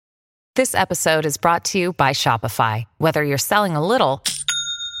This episode is brought to you by Shopify. Whether you're selling a little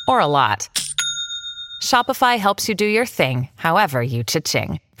or a lot, Shopify helps you do your thing, however you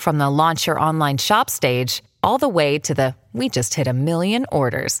cha-ching. From the launch your online shop stage, all the way to the we just hit 1 million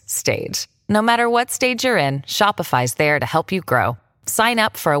orders stage. No matter what stage you're in, Shopify's there to help you grow. Sign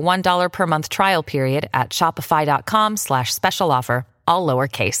up for a $1 per month trial period at shopify.com/special offer, all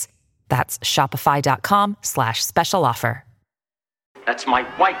lowercase. That's shopify.com/special offer. That's my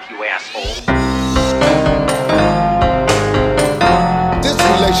wife, you asshole. This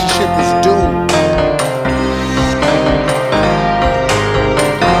relationship is doomed.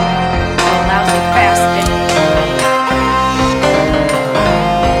 Lousy bastard.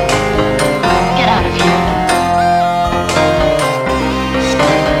 Get out of here.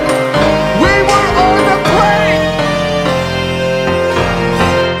 We were on the plane!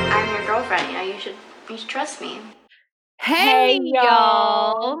 I'm your girlfriend. You should trust me. Hey,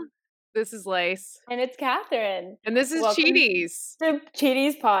 y'all. This is Lace. And it's Catherine. And this is Welcome Cheaties. to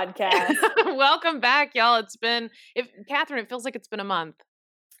Cheaties Podcast. Welcome back, y'all. Catherine, it feels like it's been a month.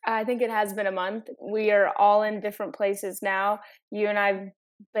 I think it has been a month. We are all in different places now. You and I've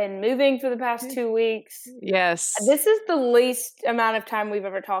been moving for the past 2 weeks. Yes. This is the least amount of time we've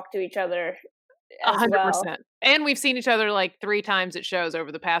ever talked to each other. 100%. Well. And we've seen each other like 3 times at shows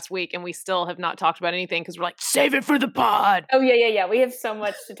over the past week, and we still have not talked about anything because we're like, save it for the pod. Oh, yeah. We have so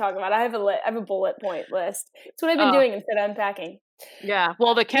much to talk about. I have a bullet point list. It's what I've been doing instead of unpacking. Yeah.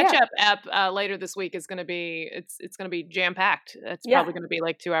 Well, the catch-up app later this week is going to be, it's going to be jam-packed. It's probably going to be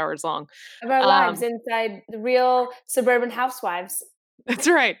like 2 hours long. Of our lives inside the real suburban housewives. That's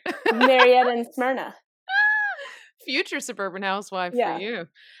right. Marietta and Smyrna. Future suburban housewife Yeah. for you.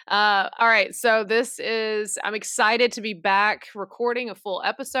 All right. So I'm excited to be back recording a full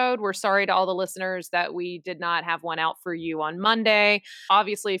episode. We're sorry to all the listeners that we did not have one out for you on Monday.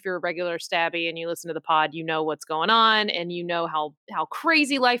 Obviously, if you're a regular Stabby and you listen to the pod, you know what's going on and you know how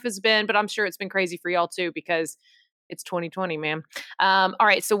crazy life has been, but I'm sure it's been crazy for y'all too, because it's 2020, man. All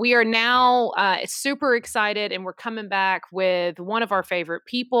right. So we are now super excited, and we're coming back with one of our favorite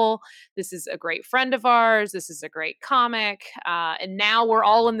people. This is a great friend of ours. This is a great comic. And now we're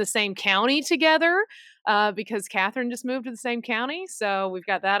all in the same county together because Catherine just moved to the same county. So we've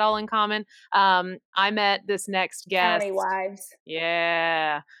got that all in common. I met this next guest. County wives.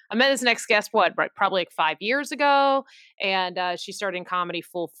 Yeah. I met this next guest, probably like 5 years ago. And she started in comedy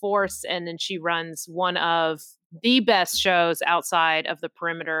full force. And then she runs one of the best shows outside of the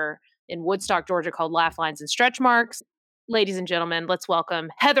perimeter in Woodstock, Georgia, called Laugh Lines and Stretch Marks. Ladies and gentlemen, let's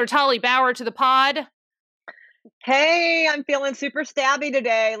welcome Heather Tolley-Bauer to the pod. Hey, I'm feeling super stabby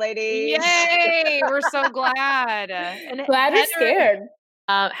today, ladies. Yay! We're so glad. And Glad you're scared.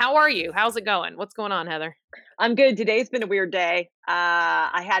 How are you? How's it going? What's going on, Heather? I'm good. Today's been a weird day.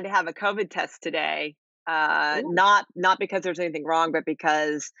 I had to have a COVID test today. Not because there's anything wrong, but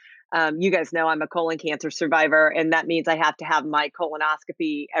because you guys know I'm a colon cancer survivor, and that means I have to have my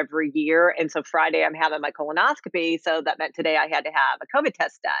colonoscopy every year. And so Friday I'm having my colonoscopy. So that meant today I had to have a COVID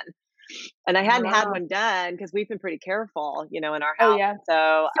test done. And I hadn't had one done because we've been pretty careful, in our house. Oh, yeah.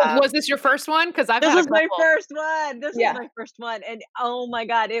 So was this your first one? Because this was my first one. This was my first one. And oh my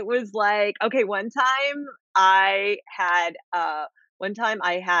God, it was like, okay, one time I had a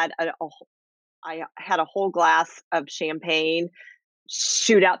whole glass of champagne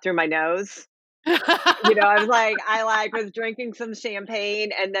shoot out through my nose. I was drinking some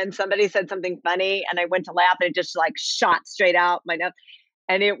champagne, and then somebody said something funny, and I went to laugh, and it just like shot straight out my nose.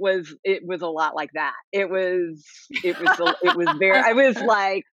 And it was a lot like that. It was very, I was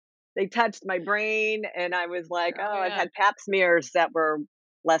like, they touched my brain, and I was like, I've had pap smears that were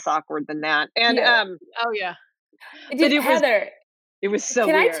less awkward than that. And, Heather, it was so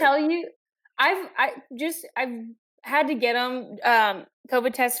can weird. I tell you, I've had to get them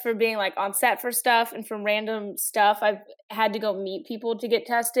COVID tests for being like on set for stuff and from random stuff. I've had to go meet people to get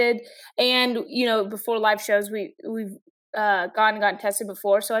tested, and before live shows we've gotten tested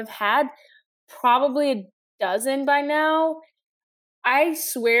before, so I've had probably a dozen by now. I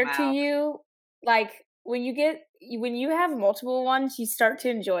swear to you, like when you have multiple ones, you start to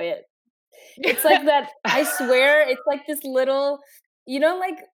enjoy it. It's like that. I swear, it's like this little,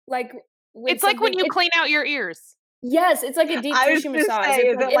 like. It's like when you clean out your ears. Yes, it's like a deep tissue massage.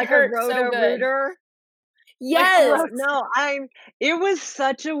 Is it like a roto-rooter? Yes. No, it was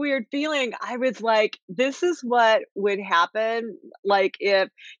such a weird feeling. I was like, this is what would happen. Like if,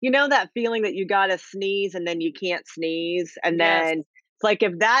 that feeling that you got to sneeze and then you can't sneeze. And then it's like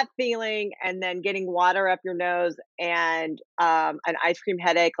if that feeling and then getting water up your nose and an ice cream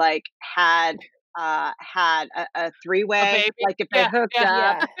headache, like had had a A three-way, baby. like if they hooked up,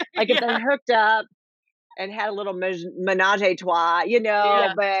 Yeah. like if they hooked up and had a little menage a trois,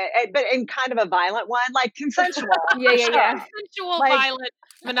 Yeah. but in kind of a violent one, like consensual, Yeah, for yeah, sure. yeah. Consensual, Like, violent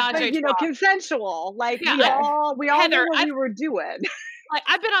menage but a trois. consensual. Like Yeah, we all knew Heather, what we were doing.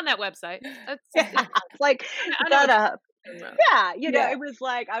 I've been on that website. That's Yeah, it's like I know not what a you're talking about. yeah, Yeah. it was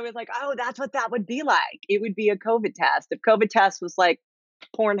like I was like, oh, that's what that would be like. It would be a COVID test. If COVID test was like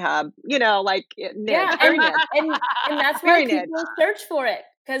Pornhub, like Yeah, very niche, and that's why very niche. people search for it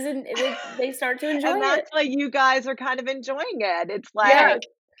because they start to enjoy And it. that's why you guys are kind of enjoying it. It's Yeah. like,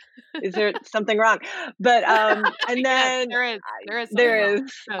 is there something wrong? But and Yes, then there is something there wrong.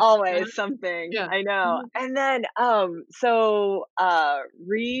 is Yes. always something. Yeah. I know. Mhm. And then so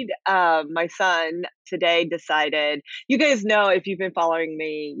Reed, my son, today decided. You guys know, if you've been following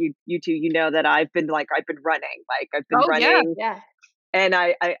me, you two, know that I've been running. Like I've been Oh, yeah. running. Yeah. And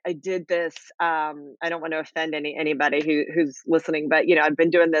I did this. I don't want to offend anybody who's listening, but I've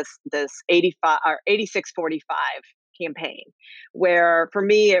been doing this 85 or 86-45 campaign, where for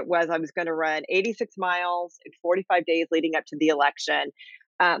me I was going to run 86 miles in 45 days leading up to the election.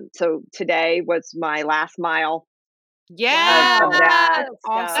 So today was my last mile Yes. of that.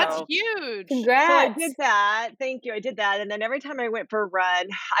 Awesome. That's So huge. so I Congrats. did that. Thank you. I did that. And then every time I went for a run,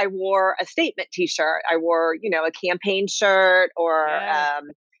 I wore a statement t-shirt. I wore, a campaign shirt or, Yes.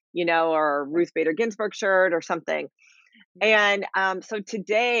 or a Ruth Bader Ginsburg shirt or something. And so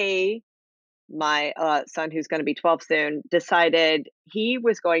today, my son, who's going to be 12 soon, decided he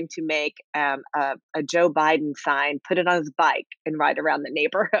was going to make a Joe Biden sign, put it on his bike, and ride around the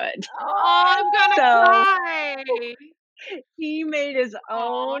neighborhood. Oh, I'm gonna So cry. he made his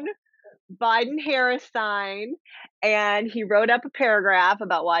Aw. own Biden Harris sign, and he wrote up a paragraph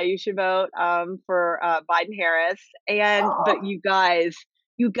about why you should vote for Biden Harris. But you guys,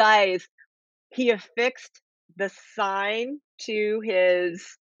 he affixed the sign to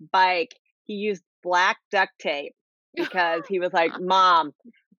his bike. He used black duct tape because he was like, "Mom,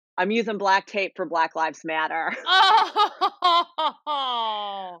 I'm using black tape for Black Lives Matter."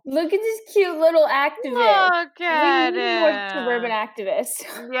 Oh, Look at this cute little activist. look We at need more suburban him. activists.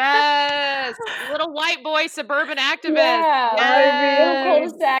 Yes, little white boy suburban activist. Yeah, little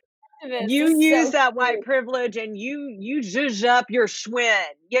Yes. cul-de-sac activists. You This is use so that white cute. privilege and you zhuzh up your Schwinn,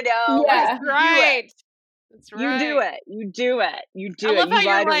 like Yeah. you do it. Right. That's You do right. it. You do it. You I do it. love You how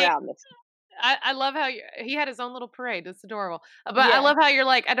you're ride like, around this. I love how he had his own little parade. It's adorable. But I Yeah. love how you're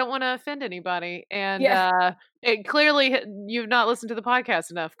like, I don't want to offend anybody. And Yeah. it clearly you've not listened to the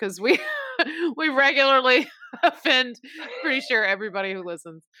podcast enough because we we regularly offend pretty sure everybody who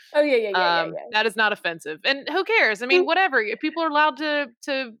listens. Oh yeah, yeah. That is not offensive. And who cares? I mean, whatever. People are allowed to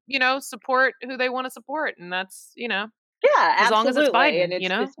support who they want to support, and that's, Yeah, as long as it's absolutely. Biden, And it's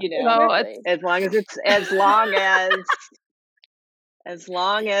just, So Exactly. as long as it's as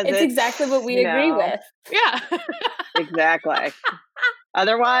long as It's exactly what we agree with. yeah. exactly.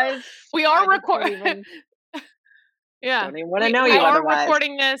 Otherwise, We are I just recording. Yeah. don't even want to We know we you are otherwise.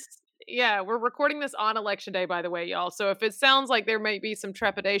 recording this. Yeah, we're recording this on election day, by the way, y'all. So if it sounds like there may be some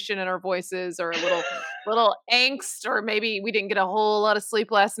trepidation in our voices or a little angst, or maybe we didn't get a whole lot of sleep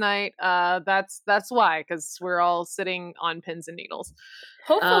last night, that's why, because we're all sitting on pins and needles.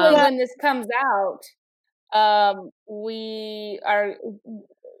 Hopefully, when this comes out, we are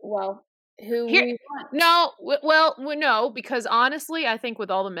who Here, we no, because honestly, I think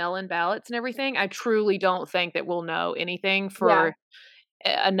with all the mail-in ballots and everything, I truly don't think that we'll know anything for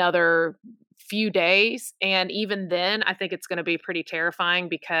another few days. And even then, I think it's going to be pretty terrifying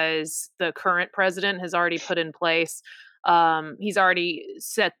because the current president has already put in place. He's already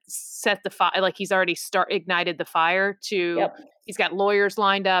set the fire, like he's already ignited the fire to. Yep. He's got lawyers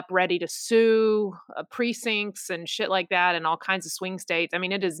lined up ready to sue precincts and shit like that, and all kinds of swing states. I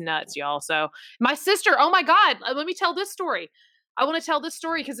mean, it is nuts, y'all. So my sister, oh my God, let me tell this story. I want to tell this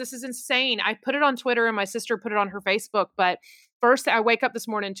story because this is insane. I put it on Twitter and my sister put it on her Facebook. But first, I wake up this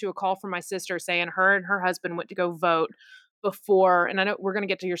morning to a call from my sister saying her and her husband went to go vote before. And I know we're going to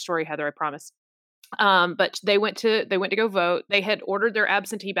get to your story, Heather, I promise. But they went to go vote. They had ordered their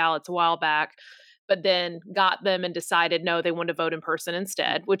absentee ballots a while back, but then got them and decided, no, they wanted to vote in person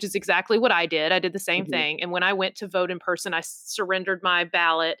instead, which is exactly what I did. I did the same thing. And when I went to vote in person, I surrendered my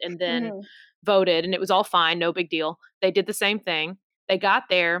ballot and then voted, and it was all fine. No big deal. They did the same thing. They got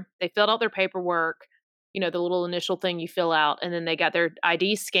there, they filled out their paperwork, the little initial thing you fill out, and then they got their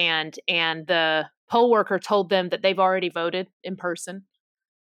ID scanned, and the poll worker told them that they've already voted in person.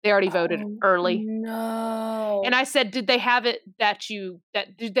 They already voted early. No. And I said, did they have it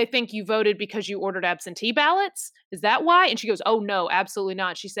did they think you voted because you ordered absentee ballots? Is that why? And she goes, oh no, absolutely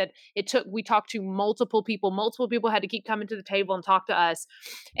not. She said, we talked to multiple people had to keep coming to the table and talk to us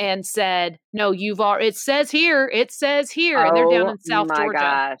and said, no, it says here. And they're down in South my Georgia.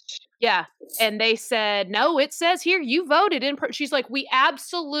 Gosh. Yeah. And they said, no, it says here you voted in she's like, we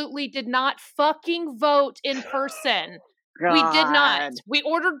absolutely did not fucking vote in person. God. We did not. We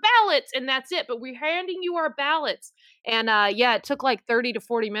ordered ballots and that's it. But we're handing you our ballots. And it took like 30 to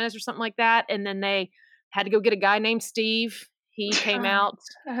 40 minutes or something like that. And then they had to go get a guy named Steve. He came out.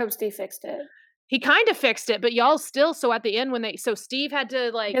 I hope Steve fixed it. He kind of fixed it, but y'all still. So at the end so Steve had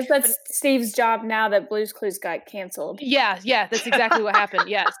to like. Because that's Steve's job now that Blue's Clues got canceled. Yeah, that's exactly what happened.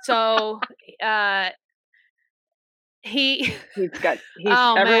 Yeah. So everyone's got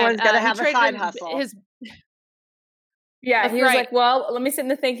to have a side hustle. Yeah, he was like, well, let me sit in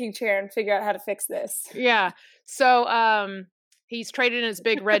the thinking chair and figure out how to fix this. Yeah. So he's traded in his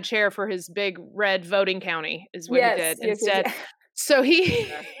big red chair for his big red voting county is what he did instead. Yes. So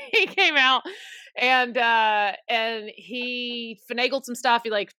he came out and he finagled some stuff.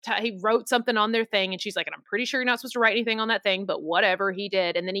 He wrote something on their thing and she's like, and I'm pretty sure you're not supposed to write anything on that thing, but whatever, he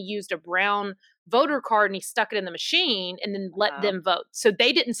did. And then he used a brown voter card and he stuck it in the machine and then let them vote. So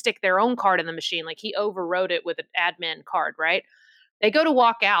they didn't stick their own card in the machine. Like he overwrote it with an admin card, right? They go to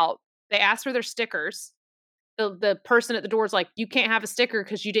walk out. They ask for their stickers. The person at the door is like, you can't have a sticker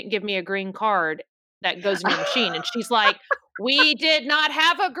because you didn't give me a green card that goes in your machine. And she's like, we did not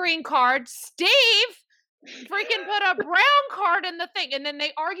have a green card. Steve freaking put a brown card in the thing. And then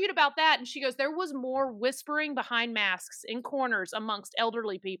they argued about that. And she goes, there was more whispering behind masks in corners amongst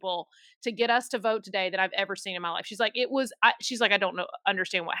elderly people to get us to vote today than I've ever seen in my life. She's like, she's like, I don't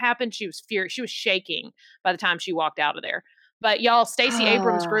understand what happened. She was furious. She was shaking by the time she walked out of there. But y'all, Stacey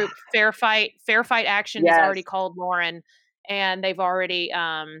Abrams' group, Fair Fight Action has already called Lauren and they've already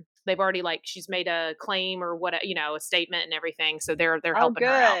like she's made a claim or what, a statement and everything. So they're helping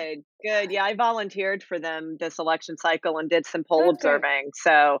her out. Good. Yeah. I volunteered for them this election cycle and did some poll observing.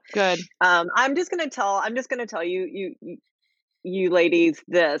 So good. I'm just going to tell you ladies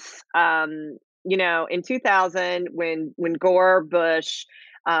this, in 2000 when Gore, Bush,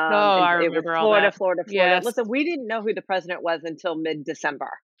 I remember all that. Florida. Yes. Listen, we didn't know who the president was until mid-December.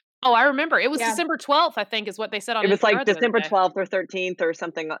 Oh, I remember. It was December 12th, I think, is what they said on. It was like December 12th or 13th or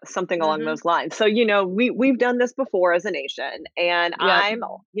something along those lines. So, we've done this before as a nation, and I'm,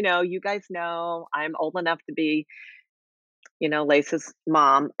 you guys know I'm old enough to be, Lace's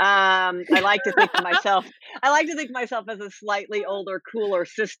mom. I like to think of myself as a slightly older, cooler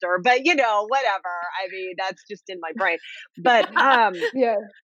sister, but whatever. I mean, that's just in my brain. But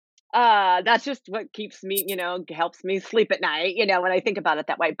that's just what keeps me, helps me sleep at night, when I think about it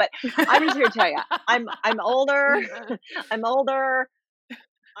that way. But I'm just here to tell you, I'm older. I'm older.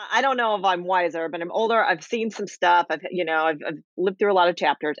 I don't know if I'm wiser, but I'm older. I've seen some stuff. I've lived through a lot of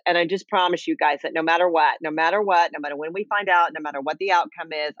chapters, and I just promise you guys that no matter when we find out, no matter what the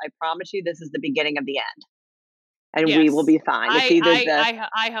outcome is, I promise you this is the beginning of the end. And we will be fine. It's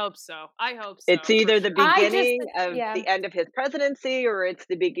I hope so. It's either the beginning of the end of his presidency, or it's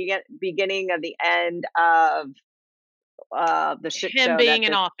the beginning of the end of the shit show. Him being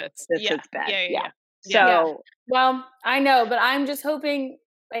in office. This has been. Yeah. So, well, I know, but I'm just hoping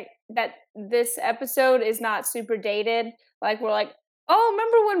that this episode is not super dated. Like we're like, oh,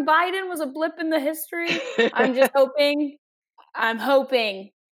 remember when Biden was a blip in the history? I'm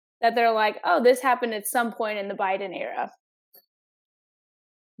hoping that they're like, oh, this happened at some point in the Biden era.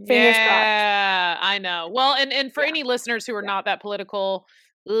 Fingers crossed. Yeah, I know. Well, and for any listeners who are not that political,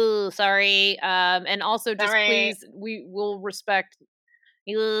 sorry. And also just please, we'll respect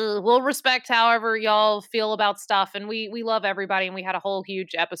however y'all feel about stuff. And we love everybody. And we had a whole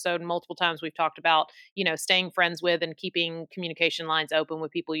huge episode. Multiple times we've talked about, staying friends with and keeping communication lines open with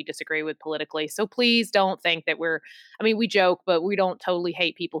people you disagree with politically. So please don't think that we joke, but we don't totally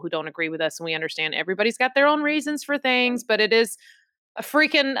hate people who don't agree with us. And we understand everybody's got their own reasons for things, but it is a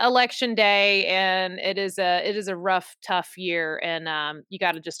freaking election day and it is a rough, tough year. And you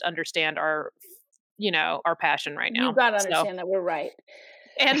got to just understand our passion right now. You got to understand that we're right.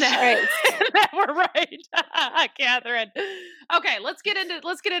 And that we're right, Catherine. Okay, let's get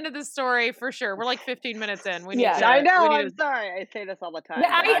into this story for sure. We're like 15 minutes in. I know. I'm sorry. I say this all the time.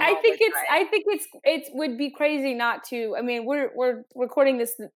 I think it would be crazy not to. I mean, we're recording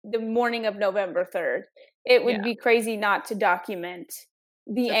this the morning of November 3rd. It would be crazy not to document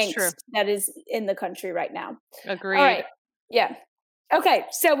the angst that is in the country right now. Agreed. All right. Yeah. Okay.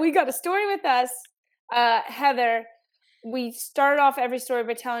 So we got a story with us, Heather. we start off every story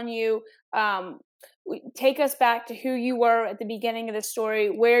by telling you, take us back to who you were at the beginning of the story,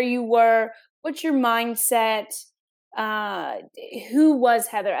 where you were, what's your mindset, who was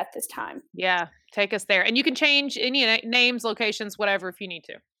Heather at this time? Yeah, take us there. And you can change any names, locations, whatever if you need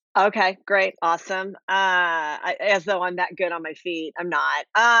to. Okay, great, awesome. As though I'm that good on my feet, I'm not.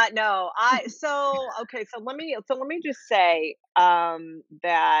 No, okay. So let me just say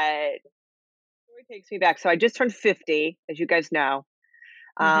that story takes me back. So I just turned 50, as you guys know,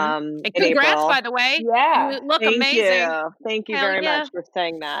 And in congrats, April. by the way. Yeah. You look Thank amazing. you. Thank you Hell very yeah. much for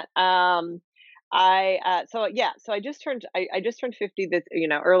saying that. So I just turned 50 this,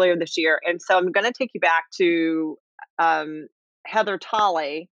 earlier this year. And so I'm gonna take you back to Heather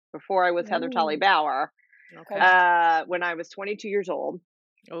Tolley before I was Heather Ooh. Tolley-Bauer, Okay. when I was 22 years old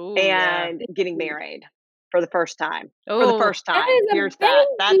Oh, yeah. and getting married for the first time. For the Oh, first That time. is Here's that.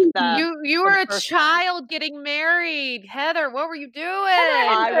 That's the you for were the a first time. child getting married. Heather, what were you Heather hadn't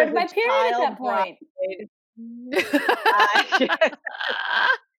doing? I was started a my period at child that point. bride.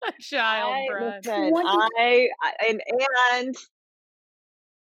 I, Child I bride. listen.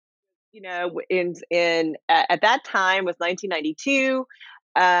 And at that time was 1992.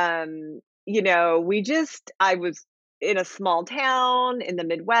 I was in a small town in the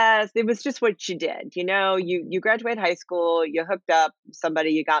Midwest. It was just what you did. You graduate high school, you hooked up with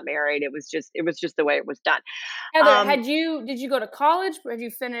somebody, you got married. It was just the way it was done. Heather, Um, did you go to college? Or had you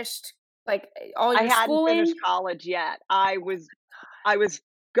finished like all I your hadn't finished schooling? college yet. I was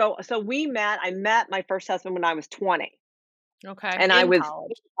so I met my first husband when I was 20, Okay. and I In was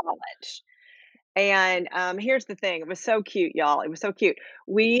college. in college. And here's the thing, it was so cute, y'all. It was so cute.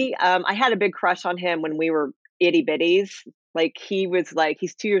 I had a big crush on him when we were itty bitties.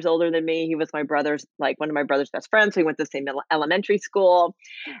 He's 2 years older than me. He was one of my brother's best friends. We went to the same elementary school,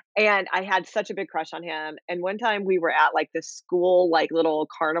 and I had such a big crush on him. And one time we were at like this school little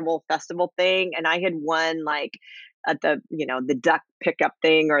carnival festival thing, and I had won at the duck pickup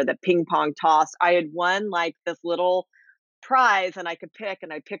thing or the ping pong toss. I had won this little prize, and I could pick,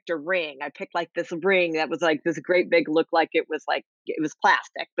 and I picked a ring. I picked this ring that was this great big, looked like it was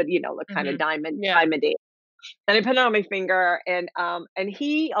plastic, but looked kind of Yeah. diamondy. And I put it on my finger, and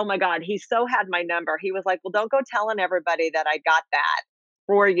he, oh my God, he so had my number. He was like, "Well, don't go telling everybody that I got that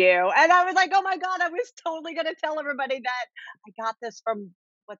for you." And I was like, "Oh my God, I was totally gonna tell everybody that I got this from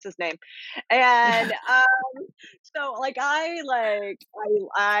what's his name." And so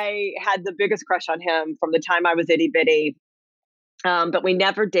I had the biggest crush on him from the time I was itty bitty. But we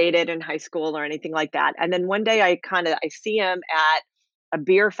never dated in high school or anything like that. And then one day I see him at a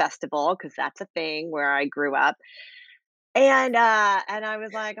beer festival, because that's a thing where I grew up. And I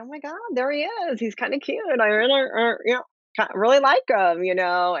was like, "Oh my God, there he is. He's kind of cute. I really, really like him,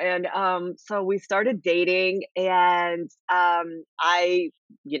 And so we started dating, and I,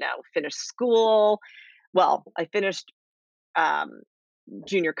 finished school. Well, I finished um,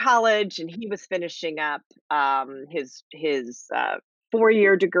 junior college, and he was finishing up his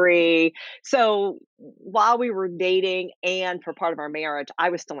 4-year degree. So while we were dating and for part of our marriage,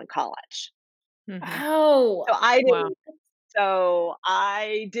 I was still in college. Mhm. Oh, So I Wow. didn't. So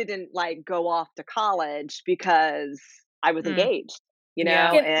I didn't go off to college because I was Mm. engaged.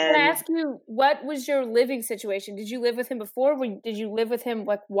 Yeah. can I And ask you, what was your living situation? Did you live with him before? Did you live with him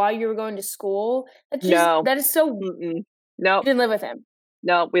while you were going to school? no, That is so. mm-mm, You no, didn't live with him.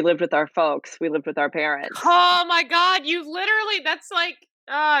 no, we lived with our folks. We lived with our parents Oh my God, that's like,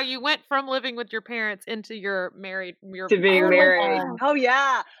 you went from living with your parents into your to being Oh my marital married. home. god. Oh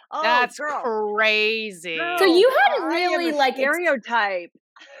yeah. Oh That's girl. So crazy. Girl, you hadn't I am really a like stereotype.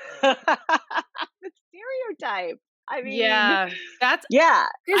 I'm a stereotype. I mean, Yeah. That's yeah,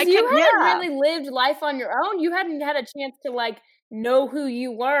 I because can you hadn't yeah. really lived life on your own. You hadn't had a chance to know who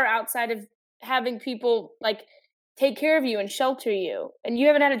you were outside of having people take care of you and shelter you, and you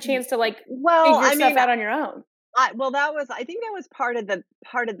haven't had a chance to Well, figure I stuff mean, out on your own. I think that was part of the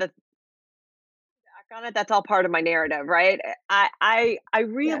back on it. That's all part of my narrative, right? I Yeah.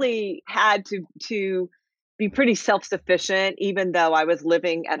 really had to be pretty self-sufficient, even though I was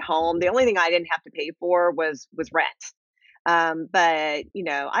living at home. The only thing I didn't have to pay for was rent. But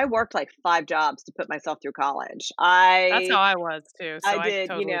I worked like 5 jobs to put myself through college. that's how I was too, so I I did,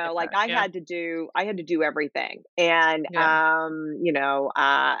 totally get that. I Yeah. had to do everything, and Yeah.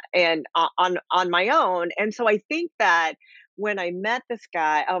 on my own. And so I think that when I met this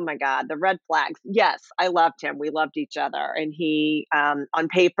guy, oh my God, the red flags. Yes, I loved him. We loved each other, and he, on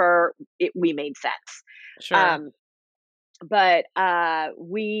paper, we made sense. Sure. Um, but yeah,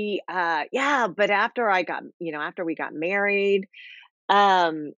 but after we got married,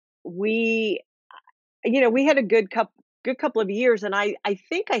 um, we we had a good couple. good couple of years, and I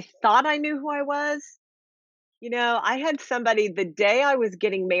think I thought I knew who I was. I had somebody the day I was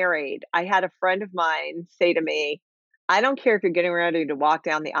getting married, I had a friend of mine say to me, "I don't care if you're getting ready to walk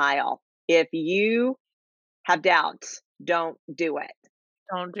down the aisle. If you have doubts, don't do it."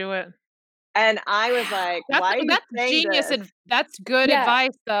 Don't do it. And I was like, "Why are you That's saying genius this?" that's good Yeah.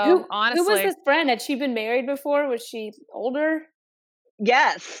 advice though, Who was honestly. this friend? Had she been married before? Was she older?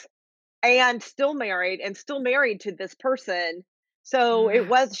 Yes. And still married to this person. So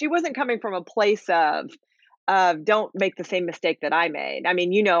she wasn't coming from a place of don't make the same mistake that I made. I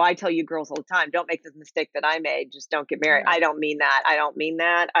mean, I tell you girls all the time, don't make the mistake that I made. Just don't get married. Right. I don't mean that. I don't mean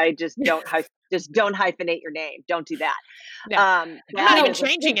that. I just don't hyphenate your name. Don't do that. Yeah. I'm not even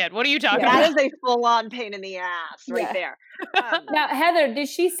changing it. What are you talking That about? is a full on pain in the ass right there. Now, Heather, did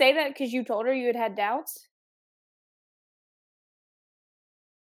she say that because you told her you had doubts?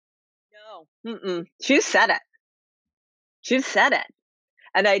 No. Mm-mm. She just said it. She just said it.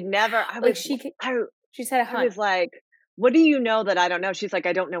 And I said a hunch. was like, "What do you know that I don't know?" She's like,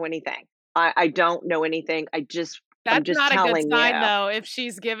 "I don't know anything. I don't know anything. I'm just That's not a good telling sign you." though, if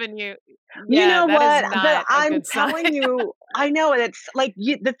she's given you You know that what? is But not a I'm good sign. telling you, I know it's like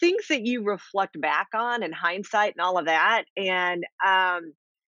the things that you reflect back on in hindsight and all of that. And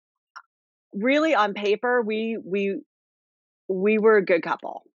really, on paper, we were a good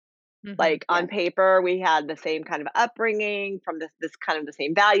couple. Like on paper, we had the same kind of upbringing from this kind of the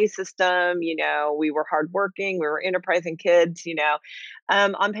same value system. We were hardworking, we were enterprising kids.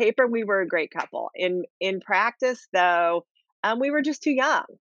 On paper, we were a great couple. In practice, though, we were just too young.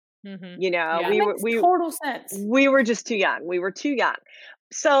 That We makes total sense. we were just too young. We were too young.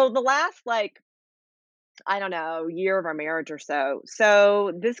 So the last I don't know, year of our marriage or so.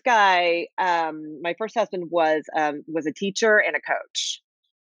 So this guy, my first husband was a teacher and a coach.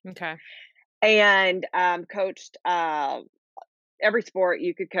 Okay. And coached every sport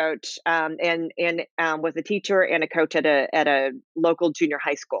you could coach, and was a teacher and a coach at a local junior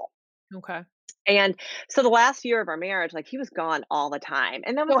high school. Okay. And so the last year of our marriage, like he was gone all the time,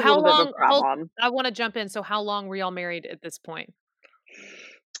 and that was So a how little bit of a long problem. I want to jump in. So how long were y'all married at this point?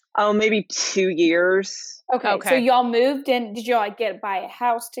 Oh, maybe 2 years. Okay. So y'all moved in. Did y'all buy a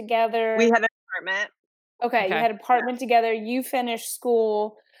house together? We had an apartment. Okay. You had an apartment together. You finished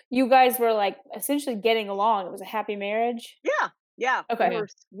school. You guys were essentially getting along. It was a happy marriage. Yeah. Yeah. Okay.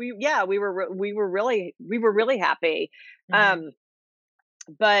 We were really happy.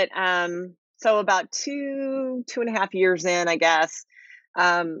 But so about 2.5 years in, I guess,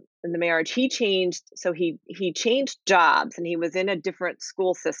 in the marriage, he changed. So he changed jobs, and he was in a different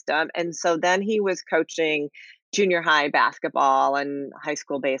school system. And so then he was coaching junior high basketball and high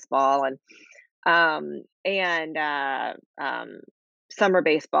school baseball and summer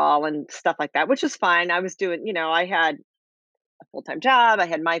baseball and stuff like that, which is fine. I was doing, I had a full-time job. I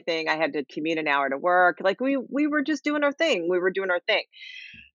had my thing. I had to commute an hour to work. Like we were just doing our thing. We were doing our thing.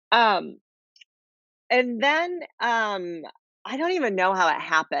 And then I don't even know how it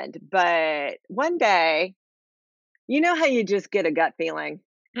happened, but one day, you know how you just get a gut feeling?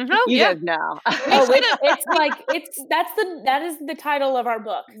 You guys know. That is the title of our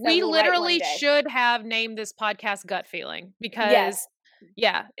book. We literally should have named this podcast Gut Feeling because it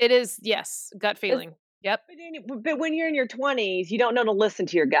is. Yes. Gut feeling. Yep. But when you're in your 20s, you don't know to listen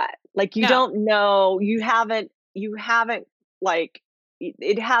to your gut. Like you don't know, you haven't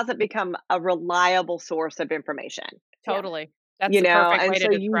it hasn't become a reliable source of information. Totally. That's the perfect way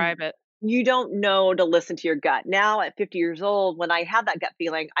to describe it. You don't know to listen to your gut. Now at 50 years old, when I have that gut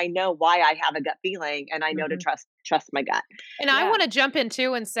feeling, I know why I have a gut feeling, and I know to trust my gut. And I want to jump in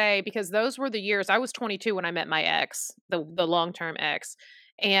too and say, because those were the years, I was 22 when I met my ex, the long-term ex.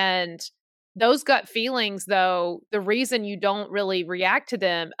 And those gut feelings, though, the reason you don't really react to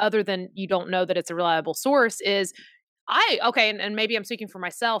them, other than you don't know that it's a reliable source, is and maybe I'm speaking for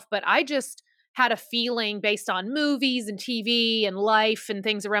myself, but I just had a feeling based on movies and TV and life and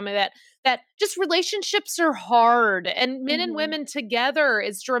things around me that just relationships are hard, and men and women together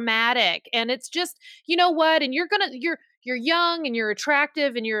is dramatic, and it's just, you know what? And you're young and you're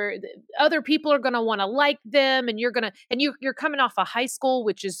attractive, and other people are going to want to like them, and you're coming off of high school,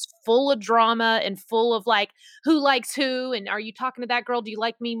 which is full of drama and full of who likes who, and are you talking to that girl? Do you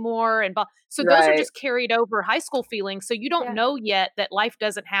like me more? And so those are just carried over high school feelings. So you don't know yet that life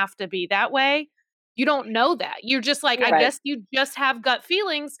doesn't have to be that way. You don't know that. You're just I guess you just have gut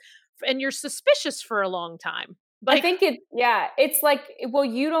feelings, and you're suspicious for a long time. I think it's well,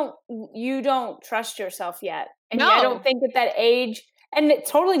 you don't trust yourself yet. And I don't think at that age, and it's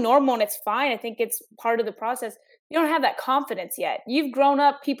totally normal and it's fine. I think it's part of the process. You don't have that confidence yet. You've grown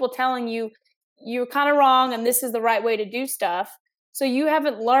up, people telling you, you're kind of wrong and this is the right way to do stuff. So you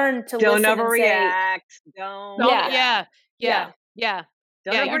haven't learned to Don't listen overreact. and say, Don't. Yeah.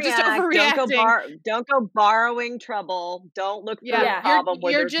 Don't Yeah, overreact. you're just overreacting. Don't go borrowing trouble. Don't look for a Yeah. problem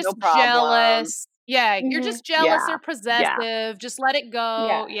where You're there's just no problem. jealous. Yeah, you're Mhm. just jealous Yeah. or possessive. Just let it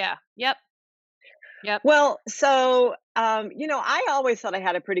go. Yeah. Yeah. Yep. Well, so I always thought I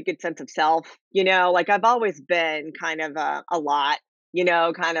had a pretty good sense of self. Like I've always been kind of a lot.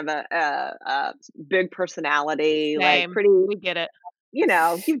 Kind of a big personality, like Same. pretty. We get it. You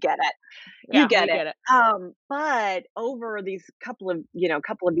get it. You Yeah, get we it. get it. But over these couple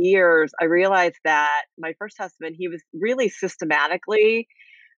of years, I realized that my first husband, he was really systematically,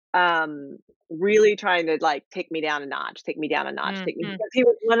 really trying to like take me down a notch, Mhm. because he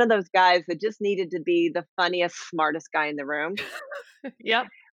was one of those guys that just needed to be the funniest, smartest guy in the room. Yep.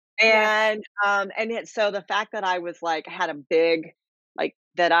 So the fact that I was like had a big like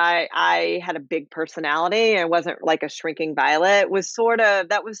that I had a big personality and wasn't like a shrinking violet was sort of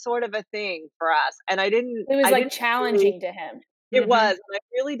a thing for us. And It was I like didn't really challenging to him. it Mhm. was, and I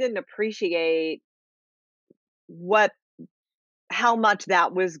really didn't appreciate what how much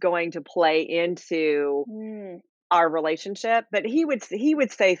that was going to play into Mm. our relationship. But he would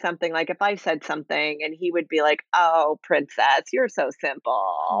say something like if I said something and he would be like, "Oh, princess, you're so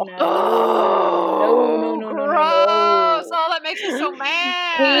simple." No. Oh, No. gross. Oh, that makes me so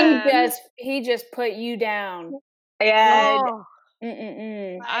mad. He just put you down. And Oh,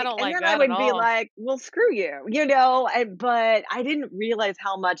 Mm-mm-mm. I don't and like then I that at would be all. like, "Well, screw you," but I didn't realize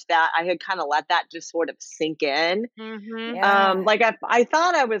how much that I had kind of let that just sort of sink in. Mhm. Yeah. Like I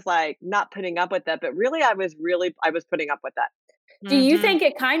thought I was like not putting up with it, but really I was putting up with that. Do you Mhm. think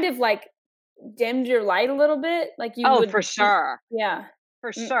it kind of like dimmed your light a little bit? Like you Oh, would for sure. yeah.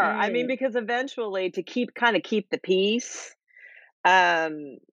 For sure. I mean, Mm-mm. because eventually to keep the peace,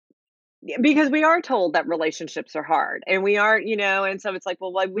 um, because we are told that relationships are hard and we are, and so it's like,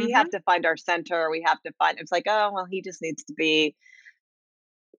 well, like we have Mhm. to find our center. We have to find, it's like, oh, well, he just needs to be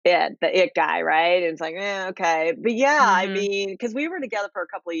the it guy, right? And it's like, okay. But yeah, I Mhm. mean, because we were together for a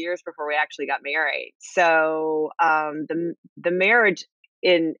couple of years before we actually got married. So the marriage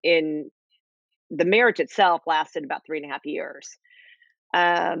in the marriage itself lasted about 3.5 years.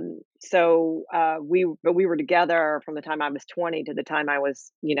 But we were together from the time I was 20 to the time I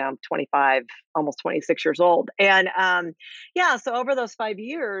was, 25, almost 26 years old. And yeah, so over those 5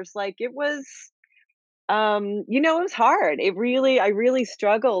 years, like it was hard. I really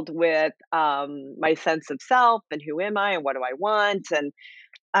struggled with my sense of self and who am I and what do I want. And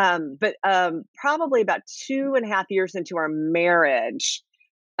but probably about 2.5 years into our marriage,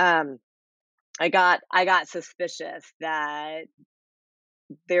 um, I got suspicious that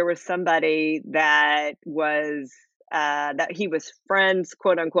there was somebody that he was friends,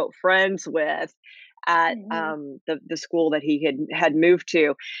 quote unquote, friends with at Mhm. the school that he had moved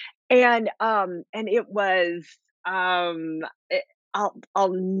to, and it was um, it,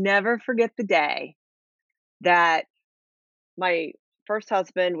 I'll never forget the day that my first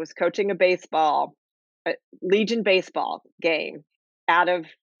husband was coaching a Legion baseball game out of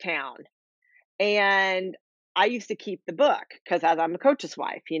town. And I used to keep the book because as I'm a coach's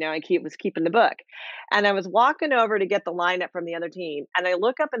wife, was keeping the book. And I was walking over to get the lineup from the other team. And I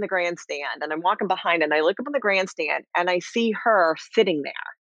look up in the grandstand and I'm walking behind and I look up in the grandstand and I see her sitting there.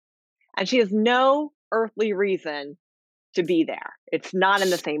 And she has no earthly reason to be there. It's not in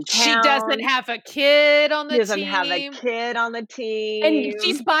the same She doesn't town. have a kid on She the doesn't have a team. kid on the And team.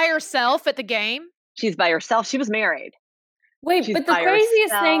 she's by herself at the game? She's by herself. She was married. Wait, She's but the by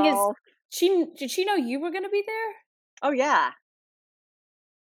craziest thing is herself. did she know you were gonna be there? Oh, yeah.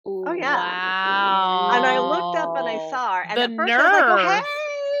 Oh, Ooh. yeah. And I looked up and I Wow. saw her, and The at first I was like, "Well, nerve.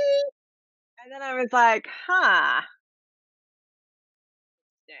 hey," and then I was like, "Huh,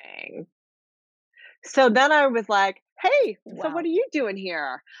 dang." So then I was like, "Hey, so what Wow. are you doing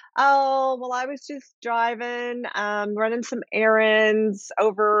here?" "Oh, well, I was just driving, running some errands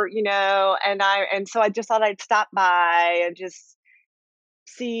over, and so I just thought I'd stop by and just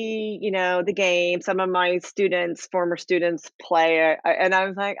see, the game. Some of my former students play," and I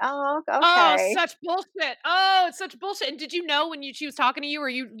was like, "Oh, Oh, okay, such bullshit. Oh, it's such bullshit. And did you know when she was talking to you, or are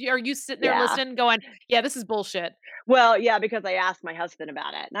you sitting there yeah." listening and going, "Yeah, this is bullshit." Well, yeah, because I asked my husband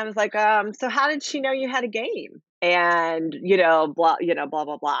about it, and I was like, "So how did she know you had a game?" And blah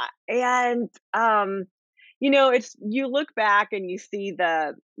blah blah. And it's you look back and you see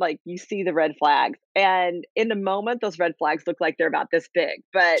the red flags, and in the moment, those red flags look like they're about this big.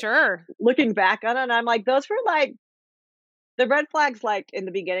 But Sure. looking back on it, I'm like, those were like the red flags. Like in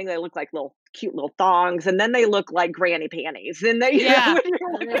the beginning, they look like little cute little thongs, and then they look like granny panties. And they, Yeah, when you're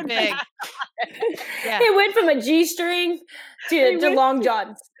they're looking big. back, Yeah. It went from a G-string to went long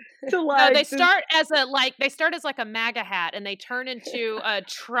johns. to No, like they this- start as like a MAGA hat, and they turn into a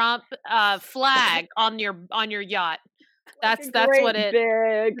Trump flag on your yacht. That's a great what it.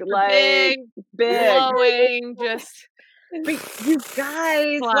 big, like Big, big. glowing, just But you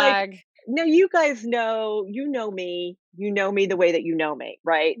guys, like, flag. no, you guys know, you know me the way that you know me,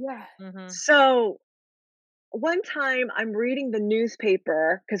 right? Yeah. Mhm. So one time I'm reading the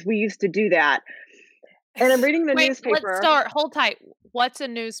newspaper because we used to do that. And I'm reading the Wait, newspaper. let's start. Hold tight. What's a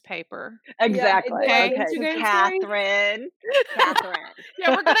newspaper? Exactly. is it like Okay. Instagram story? Catherine.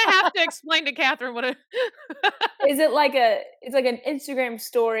 Yeah, we're gonna have to explain to Catherine what Is it like it's like an Instagram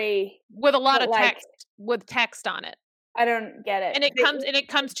story with a lot but of like- text with text on it, I don't get it. and it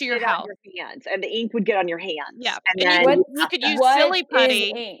comes to your Get on house. your hands, and the ink would get on your hands. Yeah, And and then you could use What silly is putty.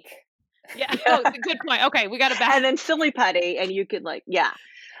 ink? Yeah, oh, good point. Okay, we got it back. and then silly putty, and you could like, yeah.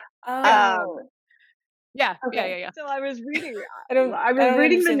 Oh. Yeah, Okay. yeah. So I was reading. I don't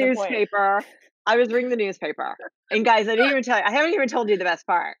reading the understand the point. newspaper. I was reading the newspaper, and guys, I haven't even told you the best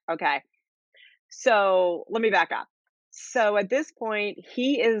part. Okay, so let me back up. So at this point,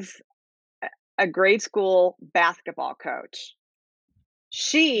 he is a grade school basketball coach.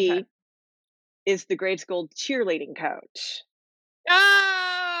 She Okay. is the grade school cheerleading coach.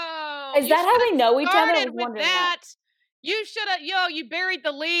 Oh, Is that how they know each other? I started was with wondering that. that. You should have. You buried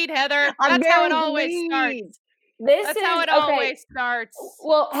the lead, Heather. I That's how it buried the always lead. starts. That's how it always starts.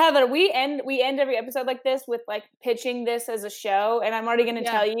 Well, Heather, we end every episode like this with like pitching this as a show, and I'm already going to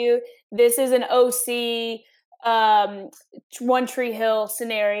tell you this is an OC One Tree Hill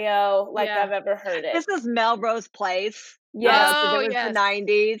scenario like I've ever heard it. This is Melrose Place. Yes. Because it was the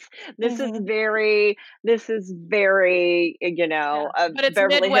 90s. This is very, But it's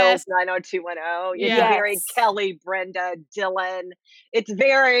Beverly Midwest. Hills 90210. It's Yes. very Kelly, Brenda, Dylan. It's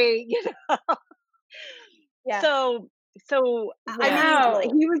very, Yeah. So Wow. I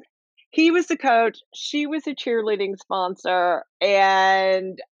mean, he was the coach. She was a cheerleading sponsor,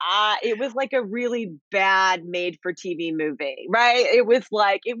 and it was like a really bad made-for-TV movie, right? It was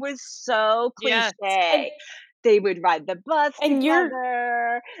so cliche. Yes. They would ride the bus And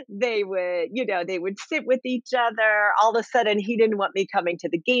together. They would sit with each other. All of a sudden, he didn't want me coming to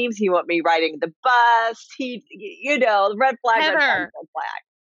the games. He want me riding the bus. Red flag, red flag, red flag.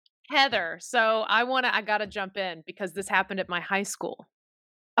 Heather, so I gotta jump in because this happened at my high school.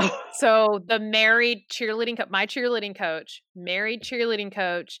 So the married cheerleading my cheerleading coach, married cheerleading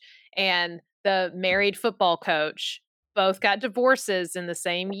coach, and the married football coach both got divorces in the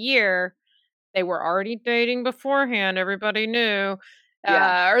same year. They were already dating beforehand. Everybody knew,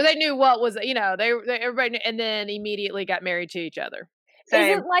 or they knew what was, everybody knew, and then immediately got married to each other.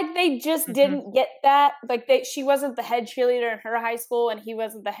 Same. Is it like they just didn't get that? Like she wasn't the head cheerleader in her high school, and he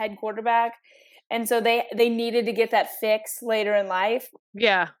wasn't the head quarterback, and so they needed to get that fix later in life.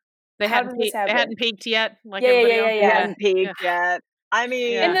 Yeah, they hadn't peaked yet. Like They everybody else. hadn't peaked yet. I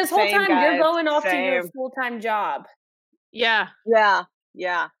mean, And this whole same, time guys, you're going off to your same. full-time job. Yeah. Yeah.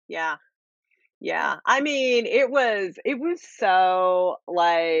 I mean, it was so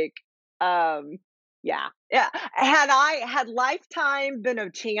like, yeah. Had Lifetime been a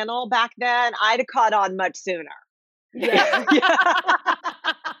channel back then, I'd have caught on much sooner. Yeah.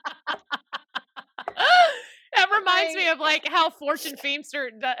 That reminds me of like how Fortune Feimster,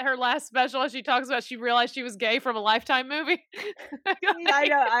 her last special, she talks about she realized she was gay from a Lifetime movie. I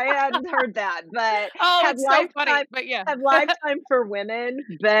know, I hadn't heard that, but it's so funny. But yeah, had Lifetime for Women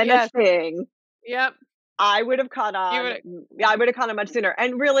been a thing, yep, I would have caught on. I would have caught on much sooner.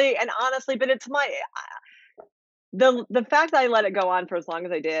 And really, and honestly, but it's the fact that I let it go on for as long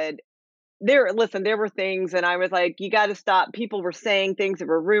as I did. There were things, and I was like, you got to stop. People were saying things that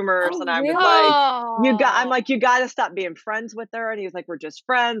were rumors, and I was like, you got to stop being friends with her. And he was like, we're just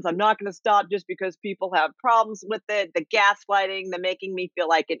friends. I'm not going to stop just because people have problems with it. The gaslighting, the making me feel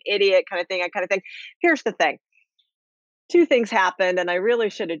like an idiot kind of thing. Here's the thing. Two things happened, and I really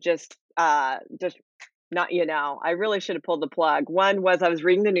should have just not, I really should have pulled the plug. One was I was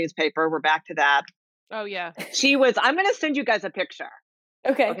reading the newspaper. We're back to that. Oh yeah. I'm going to send you guys a picture.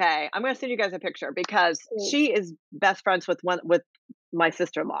 Okay. I'm going to send you guys a picture because she is best friends with my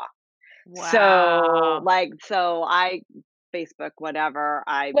sister-in-law. Wow. So I Facebook, whatever.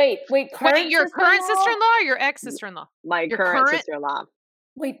 Wait, your current sister-in-law or your ex-sister-in-law? My current sister-in-law.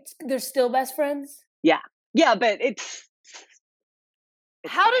 Wait, they're still best friends? Yeah, but it's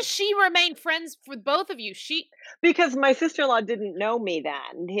how does she remain friends with both of you? Because my sister-in-law didn't know me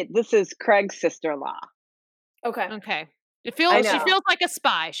then. This is Craig's sister-in-law. Okay. She I feels know. like a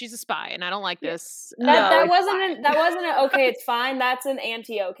spy. She's a spy, and I don't like this. That it's wasn't an okay, it's fine. That's an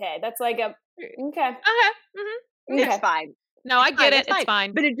anti-okay. That's like a okay. Okay. It's Okay. fine. No, I get it. It's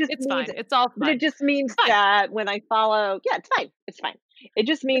fine. But it just It's means fine. It's all but fine. it just means Fine. that when I follow, yeah, it's fine. It's fine. It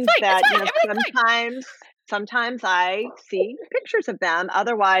just means fine. It's that fine. Everything's fine. sometimes I see pictures of them.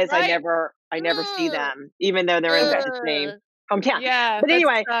 Otherwise, I Right. never see them, even though they're in the same hometown. Yeah. But that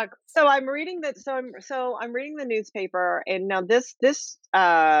anyway, sucks. so I'm reading that. So I'm reading the newspaper, and now this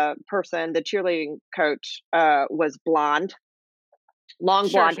person, the cheerleading coach, was blonde, long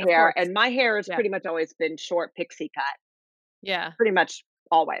Sure, blonde of hair, course. and my hair has Yeah. pretty much always been short pixie cut, Yeah. pretty much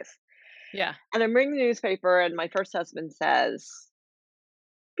always. Yeah. And I'm reading the newspaper, and my first husband says,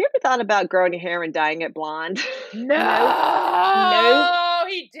 "Have you ever thought about growing your hair and dyeing it blonde?" No,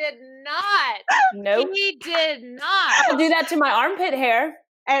 he did not. Nope. He did I'll not. do that to my armpit hair.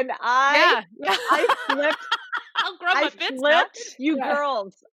 And I flipped. I'll grow my I bits flipped, back. you Yeah.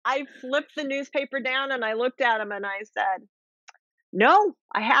 girls. I flipped the newspaper down, and I looked at him, and I said, "No,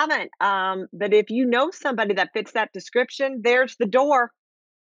 I haven't. But if you know somebody that fits that description, there's the door.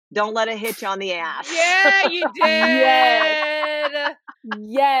 Don't let it hit you on the ass." Yeah, you did.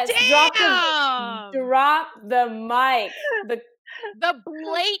 Yes. Damn. Drop the mic. The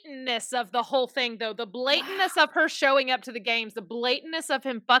blatantness of the whole thing, though, the blatantness of her showing up to the games, the blatantness of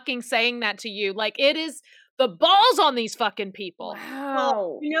him fucking saying that to you, like, it is the balls on these fucking people. Wow.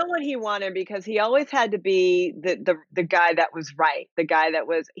 Well, you know what he wanted, because he always had to be the guy that was right, the guy that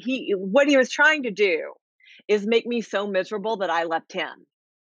was what he was trying to do is make me so miserable that I left him.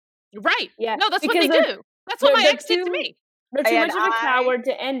 Right. Yeah, No, that's what because they do. That's what my they're ex did to me. They're too And much of a coward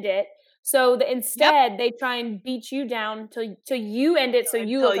to end it. So instead, they try and beat you down till you end it, so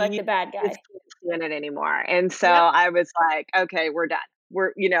you look like the bad guy. just can't stand it anymore. And so Yep. I was like, okay, we're done.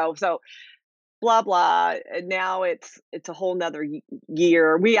 We're, so blah blah. And now it's a whole nother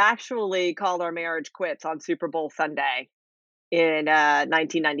year. We actually called our marriage quits on Super Bowl Sunday in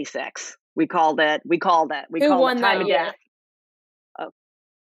 1996. We called it. We called it. Who won time that of year? death.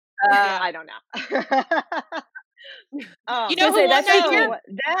 Yeah. I don't know. You know who won that year?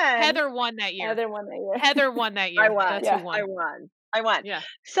 Then Heather won that year. Heather won that year. Heather won that year. I won. That's who won. I won. Yeah.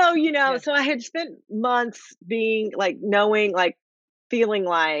 So, Yeah. so I had spent months being like, knowing, like, feeling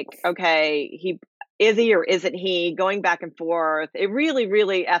like, okay, is he or isn't he, going back and forth. It really,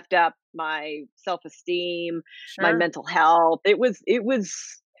 really effed up my self-esteem, my Sure. mental health. It was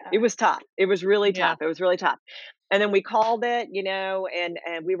tough. It was really Yeah. tough. It was really tough. And then we called it,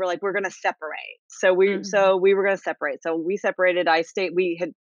 and we were like, we're going to separate. So we were going to separate. So we separated. We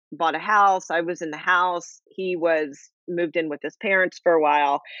had bought a house. I was in the house. He was moved in with his parents for a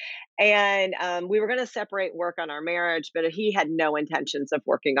while. And we were going to separate, work on our marriage, but he had no intentions of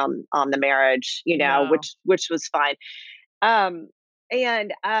working on the marriage, No. which was fine. But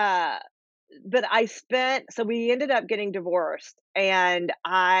so we ended up getting divorced, and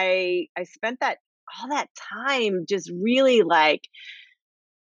I spent all that time just really like,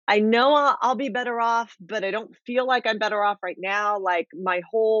 I know I'll be better off, but I don't feel like I'm better off right now. Like, my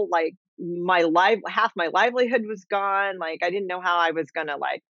whole, like, half my livelihood was gone. Like, I didn't know how I was gonna,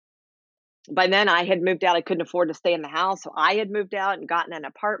 like, by then I had moved out. I couldn't afford to stay in the house. So I had moved out and gotten an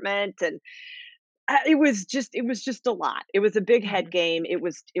apartment, and it was just a lot. It was a big head game. It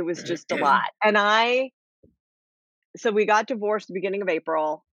was just a lot. And so we got divorced the beginning of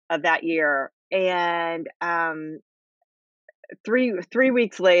April of that year. And, 3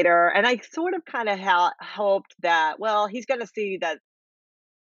 weeks later, and I sort of kind of hoped that, well, he's going to see that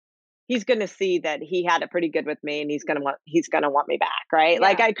he had it pretty good with me, and he's going to want me back. Right. Yeah.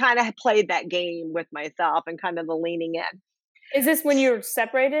 Like, I kind of played that game with myself, and kind of the leaning in. Is this when you were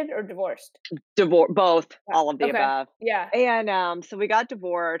separated or divorced? Divorce, both, all of the above. Yeah. And so we got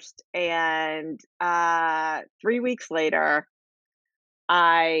divorced, and 3 weeks later,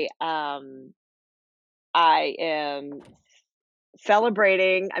 I am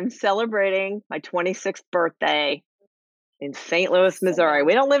celebrating. I'm celebrating my 26th birthday in St. Louis, Missouri.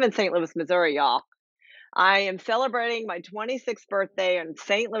 We don't live in St. Louis, Missouri, y'all. I am celebrating my 26th birthday in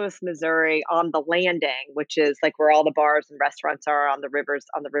St. Louis, Missouri, on the Landing, which is like where all the bars and restaurants are on the river's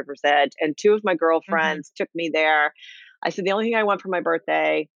edge. And two of my girlfriends took me there. I said, the only thing I want for my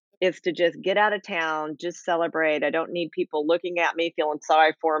birthday is to just get out of town, just celebrate. I don't need people looking at me, feeling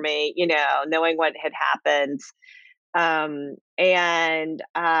sorry for me, knowing what had happened. And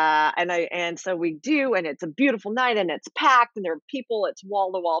so we do, and it's a beautiful night, and it's packed, and there are people, it's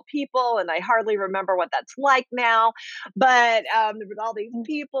wall to wall people. And I hardly remember what that's like now, but, there was all these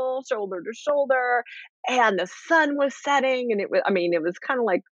people shoulder to shoulder, and the sun was setting, and it was kind of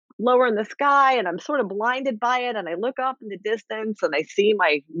like lower in the sky, and I'm sort of blinded by it. And I look off in the distance and I see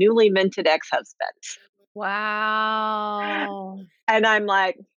my newly minted ex-husband. Wow. And I'm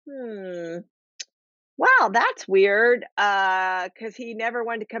like, wow, that's weird. Because he never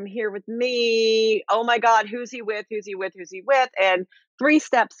wanted to come here with me. Oh my God, who's he with? Who's he with? Who's he with? And 3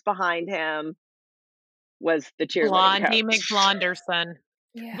 steps behind him was the cheerleading Blondie coach. McBlonderson.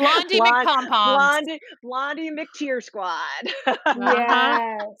 Yeah. Blondie Blonde, McPompoms. Blondie McCheer Squad.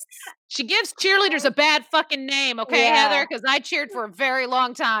 Yes. She gives cheerleaders a bad fucking name, okay, Yeah. Heather? Because I cheered for a very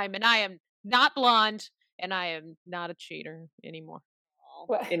long time, and I am not blonde, and I am not a cheater anymore.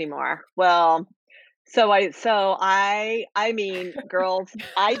 Anymore. Well, I mean, girls,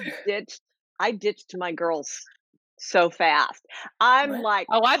 I ditched my girls so fast. I'm like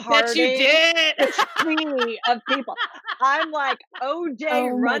Oh, I bet you parting did. the sea of people. I'm like OJ Oh my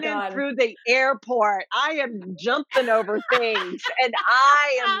running God. through the airport. I am jumping over things, and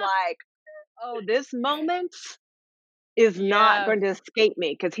I am like, oh, this moment is not Yeah. going to escape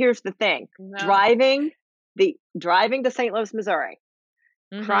me. Because here's the thing: No. driving to St. Louis, Missouri,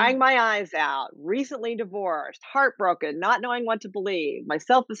 Mhm. crying my eyes out, recently divorced, heartbroken, not knowing what to believe. My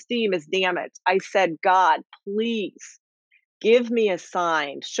self-esteem is damaged. I said, God, please give me a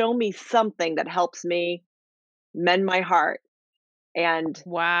sign. Show me something that helps me mend my heart and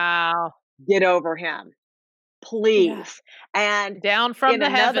Wow. get over him. Please. And Down from in the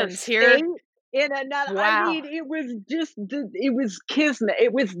another heavens here. state, in another, I Wow. mean, it was just, it was kismet.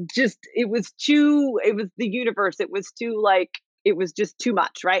 It was the universe. It was too, like, it was just too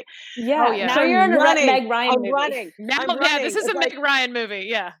much, right? Yeah. Oh, yeah. Now So you're in a running, Meg Ryan I'm movie. running. Now, I'm yeah, running. this is It's a like, Meg Ryan movie.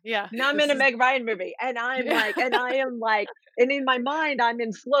 Yeah, yeah. now I'm This in a is- Meg Ryan movie, and I Yeah. am like, and in my mind, I'm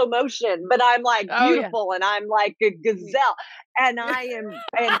in slow motion, but I'm like Oh, yeah. beautiful, and I'm like a gazelle, and I am,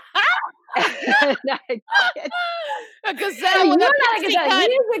 and I get, A Hey, gazelle you're with a not a pixie gazelle. cut.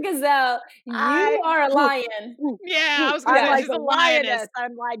 He's a gazelle. You are a lion. Yeah, I was gonna I'm say like she's a a lioness. lioness.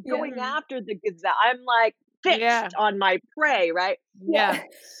 I'm like Yeah. going after the gazelle. I'm like fixed Yeah. on my prey, right? Yeah.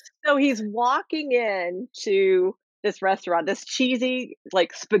 So he's walking in to this restaurant, this cheesy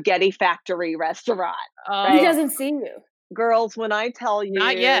like spaghetti factory restaurant, He right? doesn't see you. Girls, when I tell you,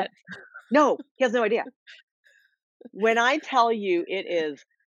 Not yet. no, he has no idea. When I tell you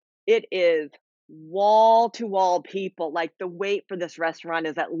it is wall to wall people. Like the wait for this restaurant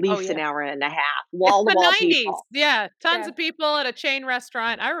is at least yeah. an hour and a half. It's Wall to the wall 90s. people. Yeah. Tons Yeah. of people at a chain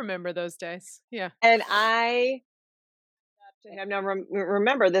restaurant. I remember those days. Yeah. And I to him now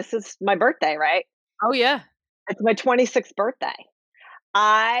remember this is my birthday, right? Oh, yeah. It's my 26th birthday.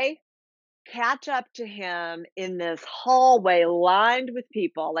 I catch up to him in this hallway lined with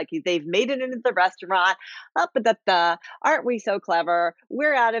people. Like they've made it into the restaurant. Up the aren't we so clever?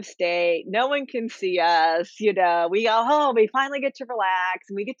 We're out of state. No one can see us. You know, we go home. We finally get to relax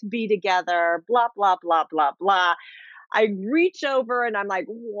and we get to be together. Blah blah blah blah blah. I reach over and I'm like,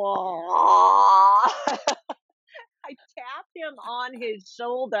 whoa. I tap him on his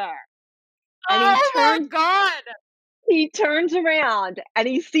shoulder. And Oh, my God. he turns around and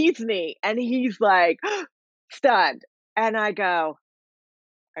he sees me and he's like stunned. And I go,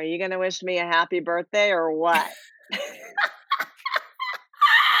 are you going to wish me a happy birthday or what?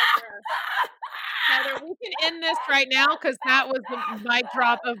 Heather, we can end this right now because that was the mic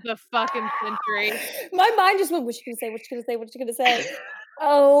drop of the fucking century. My mind just went, what's she gonna say? What's she gonna say? What's she gonna say?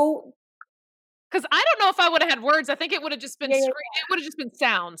 Oh. Because I don't know if I would have had words. I think it would have just been Yeah, yeah, it would have just been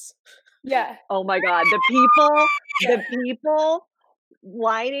sounds. Yeah. Oh my God. The people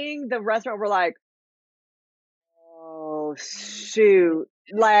lining the restaurant were like, oh, shoot.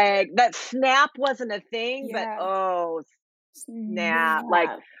 Like that snap wasn't a thing, but Yeah. oh, snap. Like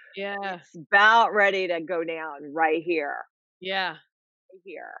Yeah. it's about ready to go down right here. Yeah. Right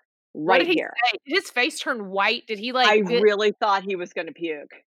here. What Right did he here. say? Did his face turn white? Did he I get... really thought he was going to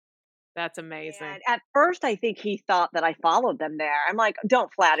puke. That's amazing. And at first, I think he thought that I followed them there. I'm like, don't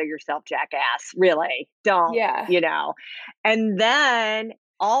flatter yourself, jackass. Really, don't. Yeah. You know. And then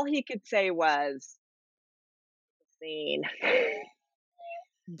all he could say was, "Scene."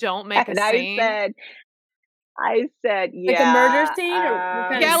 Don't make a And scene. I said, yeah. Like a murder scene or what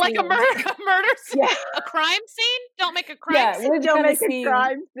kind Yeah, of like a scene? murder scene. Yeah. A crime scene? Don't make a crime Yeah, scene. what Don't kind of make a scene?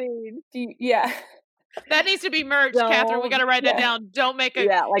 crime scene. Yeah. That needs to be merged, Catherine. We Don't- got to write that yeah. down. Don't make a...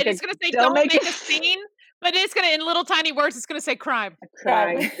 Yeah, like and it's going to say, don't don't make make a a scene, but it's going to, in little tiny words, it's going to say crime.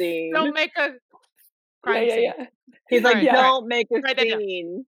 crime scene. Don't make a crime Yeah, scene. yeah. He's like, All right, don't make a Write that down.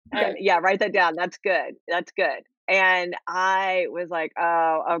 scene. Okay. And yeah, write that down. That's good. That's good. And I was like,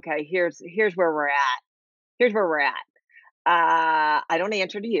 oh, okay, here's where we're at. Here's where we're at. I don't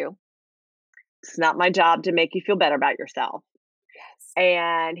answer to you. It's not my job to make you feel better about yourself. Yes.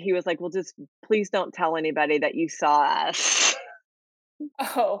 And he was like, well, just please don't tell anybody that you saw us.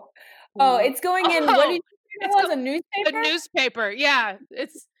 Oh, it's going in. What did you say it was? A A newspaper? newspaper. Yeah.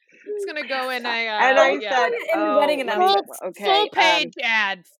 It's gonna go in a And I yeah. said, in the wedding let me- announcements. okay, Full page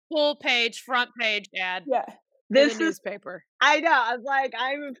ad. Full page, front page ad Yeah. in the this is newspaper. I know. I was like,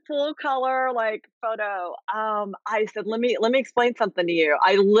 I'm in full color, like photo. I said, let me explain something to you.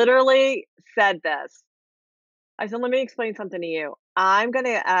 I literally said this. I said, let me explain something to you. I'm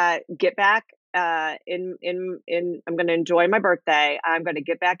gonna get back in I'm gonna enjoy my birthday. I'm gonna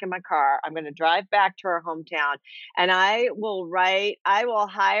get back in my car. I'm gonna drive back to our hometown, and I will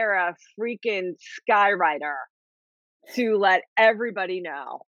hire a freaking skywriter to let everybody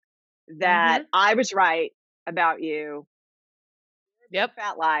know that I was right about you. Yep.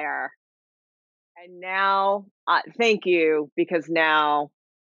 Fat liar. And now, thank you, because now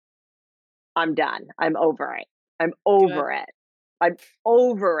I'm done. I'm over it. I'm over it. I'm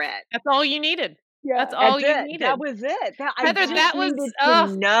over it. That's all you needed. Yeah. That's all That's you it. needed. That was it. I Heather, just that was needed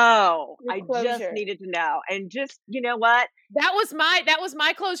to know. Your I just closure. needed to know. And just, you know what? That was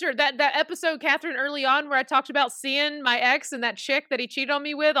my closure. That episode, Catherine, early on, where I talked about seeing my ex and that chick that he cheated on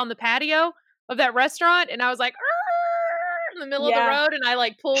me with on the patio of that restaurant, and I was like, "Arr!" in the middle of the road, and I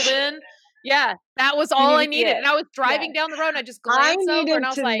like pulled in. Yeah, that was all I needed to see needed. it. And I was driving down the road, and I just I glanced over, needed and I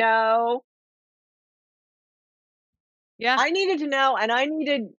was to like, know. "Yeah, I needed to know, and I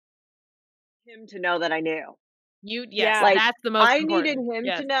needed him to know that I knew. yes, Yeah. Like, that's the most I important." needed him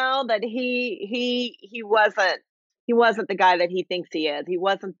Yes. to know that he wasn't the guy that he thinks he is. He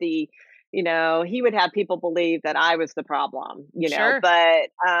wasn't the, he would have people believe that I was the problem, Sure. but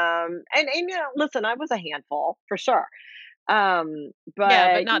and listen, I was a handful for sure. Yeah,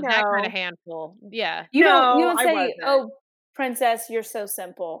 but not that kind of know, handful. Yeah. You No, don't I say, wasn't. "Oh, princess, you're so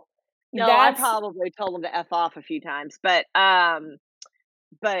simple." no, I probably told him to F off a few times, but that's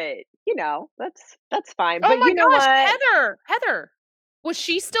fine. Oh But my you know gosh, what? Heather, was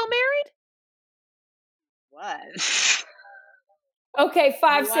she still married? Was. Okay,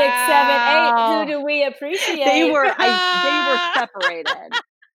 5, 6, 7, 8. Wow. Who do we appreciate? They were separated.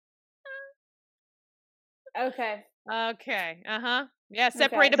 Okay. Okay. Yeah,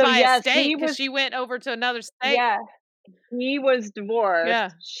 separated So by a yes, state because she went over to another state. Yeah. he was divorced. Yeah.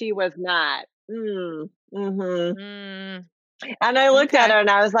 She was not. Mm-hmm. Mm, And I looked at Okay. her and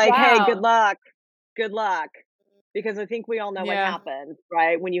I was like, hey, Wow. good luck. Because I think we all know what Yeah. happens,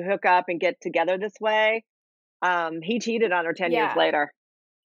 right? When you hook up and get together this way. He cheated on her 10 years Yeah. later.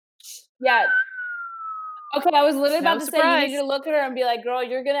 Yeah. Okay, I was literally No about to say you need surprise. to look at her and be like, "Girl,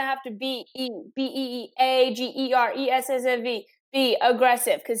 you're gonna have to be be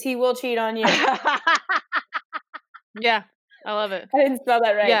aggressive because he will cheat on you." Yeah, I love it. I didn't spell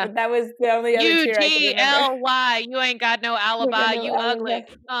that right, Yeah. but that was the only other tier I could remember. UGLY. You ain't got no alibi. no You alibi. ugly.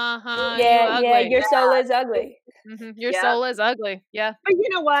 You Yeah, ugly. your soul is ugly. Your Yep. soul is ugly. Yeah. But you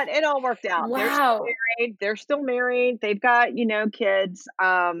know what? It all worked out. Wow. They're still married. They've got, kids.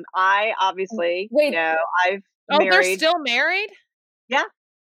 I obviously, Wait. I've Oh, they're married. still married? Yeah.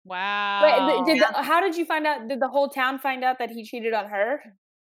 Wow. Wait, how did you find out? Did the whole town find out that he cheated on her?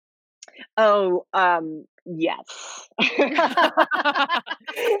 Oh, yes.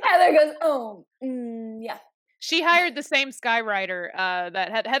 Heather goes, "Oh, yeah." She hired the same skywriter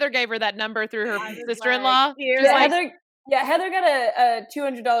that Heather gave her that number through her I was sister-in-law. like, here's She's Yeah, like, Heather got a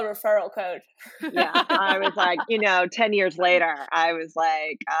 $200 referral code. yeah, I was like, 10 years later, I was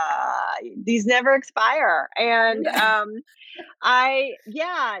like, these never expire. And and then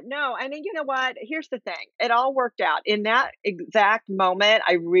you know what? Here's the thing. It all worked out. In that exact moment,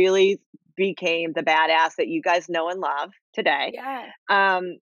 I really became the badass that you guys know and love today. Yeah.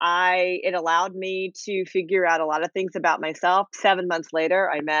 It allowed me to figure out a lot of things about myself. 7 months later,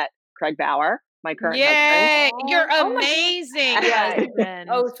 I met Craig Bauer, my current husband. yay, you're Oh my God. amazing Yeah. husband.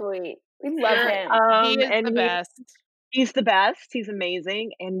 Oh, sweet. We love him. He is and the best. He's the best. He's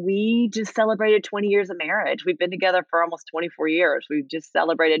amazing. And we just celebrated 20 years of marriage. We've been together for almost 24 years. We've just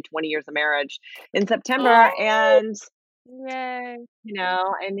celebrated 20 years of marriage in September. And, Yay.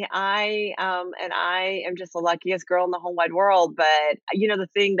 and I am just the luckiest girl in the whole wide world. But, the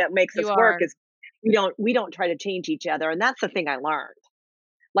thing that makes us work is we don't try to change each other. And that's the thing I learned.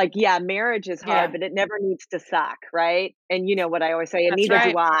 Like, yeah, marriage is hard, but it never needs to suck, right? And you know what I always say, and That's neither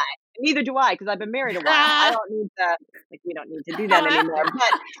right. do I. Neither do I, because I've been married a while. I don't need to, we don't need to do that anymore.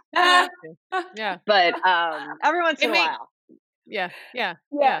 Yeah. But every once in a while. Yeah. Yeah.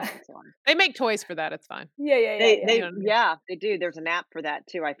 They make toys for that. It's fine. Yeah. They do. There's an app for that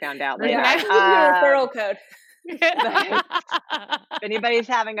too. I found out later. Yeah. Your referral code. If anybody's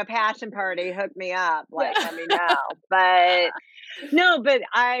having a passion party, hook me up. Let me know. But No, but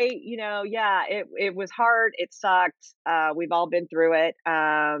it was hard. It sucked. We've all been through it.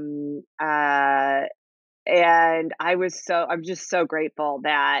 And I'm just so grateful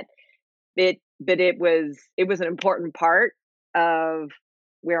that it was an important part of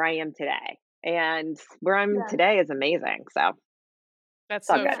where I am today. And where I'm Yeah. today is amazing. So That's it's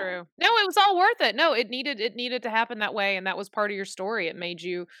all so good. true. No, it was all worth it. No, it needed to happen that way, and that was part of your story. It made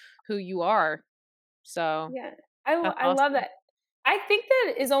you who you are. So Yeah. that's I love awesome. that. I think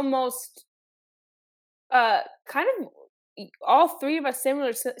that is almost kind of all three of us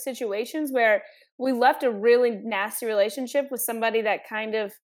similar situations where we left a really nasty relationship with somebody that kind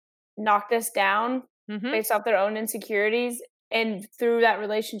of knocked us down Mm-hmm. based off their own insecurities, and through that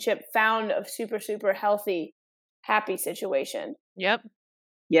relationship found a super super healthy, happy situation. Yep.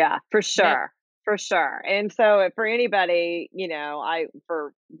 Yeah, for Yep. sure. For sure. And so for anybody, you know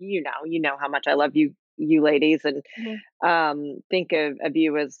how much I love you ladies, and Mhm. think of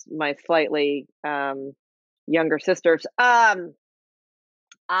you as my slightly younger sisters.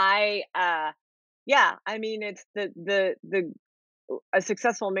 I yeah, I mean, it's the a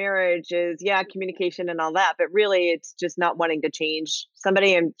successful marriage is, yeah, communication and all that, but really it's just not wanting to change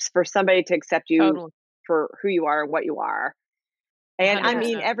somebody, and for somebody to accept you Totally. for who you are and what you are. And I Yeah.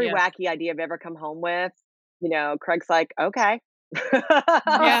 mean, 100%. every Yes. wacky idea I've ever come home with, Craig's like, okay.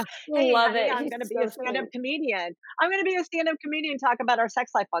 Yeah. Hey, Love honey, it. I'm He's going to be a so stand up sweet. comedian. I'm going to be a stand up comedian, talk about our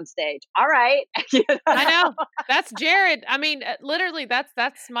sex life on stage. All right. You I know? know. That's Jared. I mean, literally,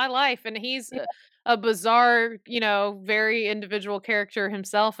 that's my life, and he's Yeah. a bizarre, very individual character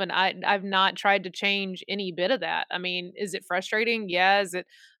himself, and I've not tried to change any bit of that. I mean, is it frustrating? Yeah. Is it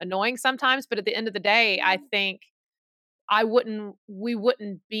annoying sometimes? But at the end of the day, I think we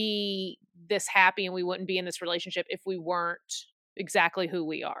wouldn't be this happy, and we wouldn't be in this relationship if we weren't exactly who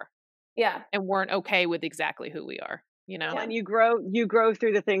we are, Yeah. and weren't okay with exactly who we are. Well, Yeah. and you grow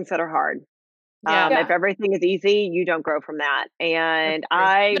through the things that are hard. Yeah. If Yeah. everything is easy, you don't grow from that. That's And true.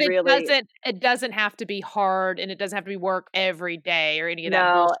 I But really, it doesn't have to be hard, and it doesn't have to be work every day or any of that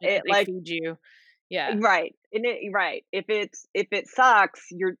no, bullshit that it they like, feed you. Yeah. right. Right. If it sucks,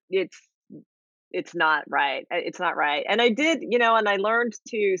 it's not right. It's not right. And I did, and I learned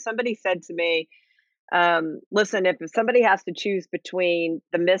to, somebody said to me, listen, if somebody has to choose between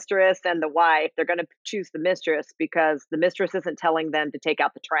the mistress and the wife, they're going to choose the mistress because the mistress isn't telling them to take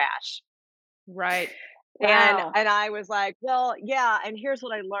out the trash. Right. Wow. And I was like, well, yeah. And here's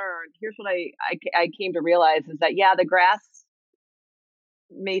what I learned. Here's what I came to realize is that, yeah, the grass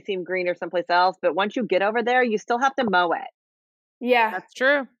may seem greener someplace else, but once you get over there, you still have to mow it. Yeah. That's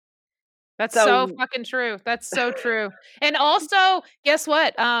true. That's so So fucking true. That's so true. And also, guess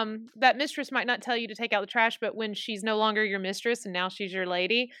what? That mistress might not tell you to take out the trash, but when she's no longer your mistress and now she's your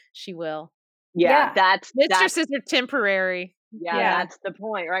lady, she will. yeah, Yeah. that's Mistresses are temporary. yeah, Yeah. Yeah. that's the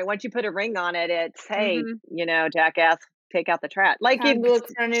point, right? Once you put a ring on it, it's, hey, Mhm. jackass, take out the trash. Like, Time to it's look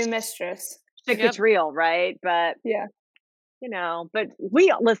for a new mistress. shit Yep. gets real, right? But Yeah. but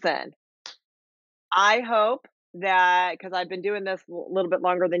we listen. I hope that, because I've been doing this a little bit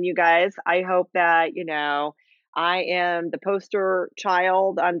longer than you guys, I hope that, I am the poster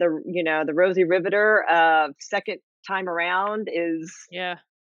child. I'm the Rosie Riveter of second time around Yeah.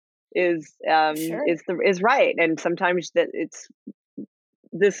 Sure. is right. And sometimes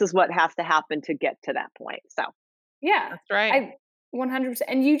this is what has to happen to get to that point. So Yeah. That's right. I 100%.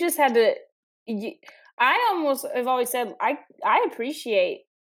 And you just had to. You, I almost have always said I appreciate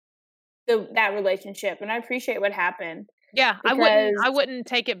that relationship, and I appreciate what happened Yeah, I because wouldn't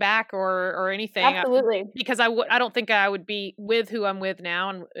take it back or anything, absolutely. because I don't think I would be with who I'm with now,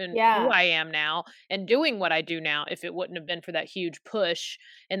 and who Yeah. I am now and doing what I do now if it wouldn't have been for that huge push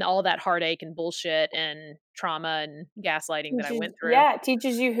and all that heartache and bullshit and trauma and gaslighting that I went through. It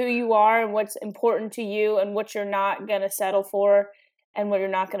teaches you who you are and what's important to you and what you're not gonna settle for and what you're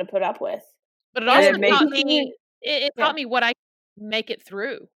not gonna put up with. But it and also it makes taught me it Yeah. taught me what I make it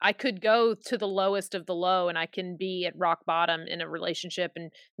through. I could go to the lowest of the low, and I can be at rock bottom in a relationship and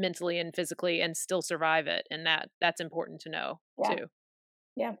mentally and physically and still survive it, and that's important to know Yeah. too.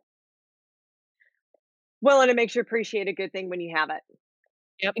 Yeah. well, and it makes you appreciate a good thing when you have it.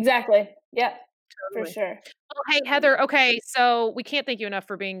 Yep, Exactly. Yep. For totally. sure. Well, hey, Heather, okay, so we can't thank you enough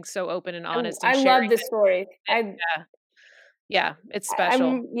for being so open and honest and I love sharing this it. story. Yeah, it's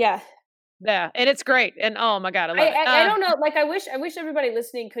special. Yeah. Yeah, and it's great, and oh my god, I love it. I don't know, like, I wish everybody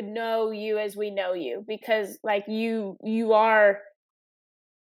listening could know you as we know you, because, like, you are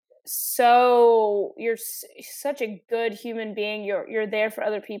such a good human being. You're there for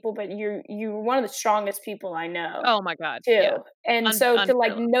other people, but you're one of the strongest people I know Oh my god, too. yeah. And so to,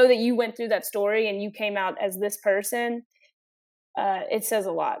 like, Unparalleled. know that you went through that story and you came out as this person, it says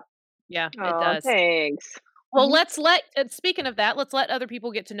a lot. Yeah, it Oh, does. thanks. Well, let's speaking of that, let's let other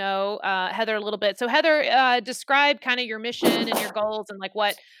people get to know Heather a little bit. So Heather, describe kind of your mission and your goals and like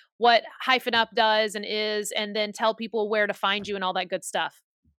what Hyphen Up does and is, and then tell people where to find you and all that good stuff.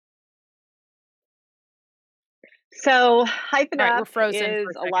 So Hyphen All right, we're Up frozen for is a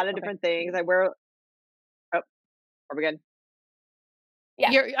a second. lot of Okay. different things. I wear. Oh, are we good?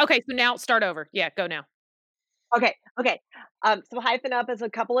 Yeah. Okay, so now start over. Yeah, go now. Okay. Okay. So Hyphen Up is a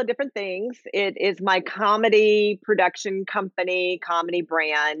couple of different things. It is my comedy production company, comedy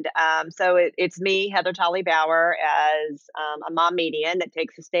brand. It's me, Heather Tolley-Bauer, as a mom median that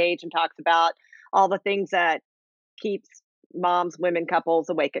takes the stage and talks about all the things that keeps moms, women, couples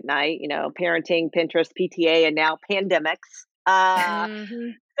awake at night. Parenting, Pinterest, PTA, and now pandemics.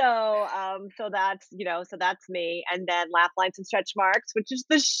 Mhm. So that's me. And then Laugh Lines and Stretch Marks, which is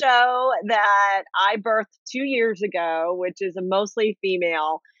the show that I birthed 2 years ago, which is a mostly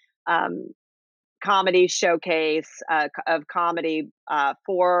female um, comedy showcase of comedy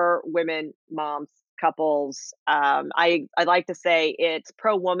for women, moms, couples. I like to say it's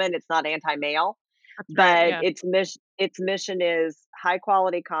pro woman, it's not anti male, That's right. but Yeah. its mission is high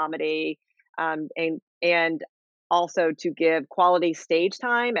quality comedy, and also to give quality stage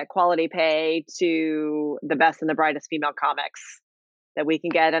time at quality pay to the best and the brightest female comics that we can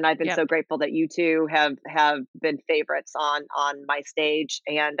get. And I've been Yep. so grateful that you two have been favorites on my stage,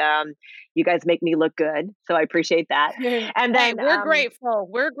 and you guys make me look good, so I appreciate that. And Hey, then we're grateful.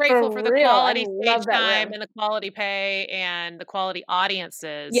 We're grateful for the real, I quality stage love that time room. and the quality pay and the quality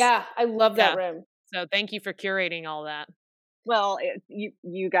audiences. Yeah, I love that Yeah. room. So thank you for curating all that. Well,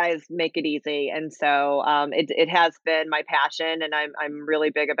 you guys make it easy, and so it has been my passion, and I'm really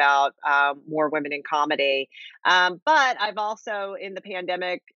big about more women in comedy. But I've also in the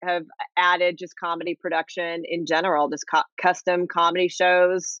pandemic have added just comedy production in general, just custom comedy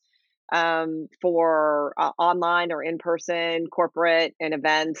shows for online or in person, corporate and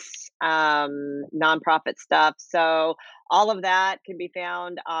events, nonprofit stuff. So all of that can be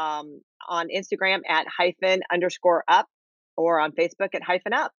found on Instagram at _up or on Facebook at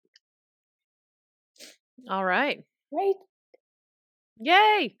Hyphen Up. All right. Right?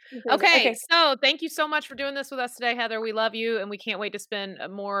 Yay. Okay. Okay. So thank you so much for doing this with us today, Heather. We love you and we can't wait to spend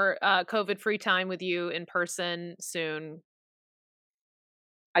more COVID free time with you in person soon.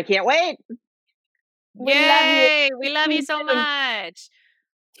 I can't wait. We love you. Yay. We love See you you so soon. much.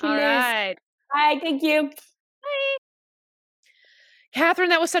 All Cheers. right. Bye. Thank you. Catherine,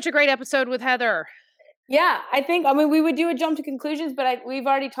 that was such a great episode with Heather. Yeah, I mean, we would do a jump to conclusions, but we've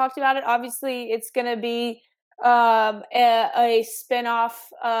already talked about it. Obviously, it's going to be a spin-off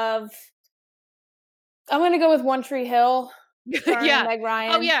of, I'm going to go with One Tree Hill, starring Yeah. Meg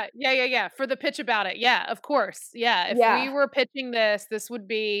Ryan. Oh, yeah. Yeah. For the pitch about it. Yeah, of course. Yeah. If Yeah. we were pitching this would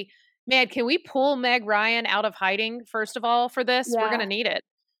be, man, can we pull Meg Ryan out of hiding, first of all, for this? We're Yeah. going to need it.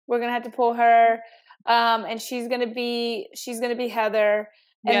 We're going to have to pull her. And she's going to be Heather.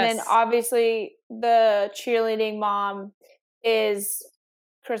 And then Yes. obviously the cheerleading mom is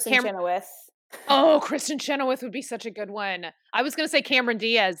Kristen Chenoweth. Oh, Kristen Chenoweth would be such a good one. I was going to say Cameron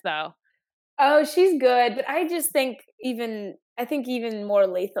Diaz, though. Oh, she's good, but I just think even more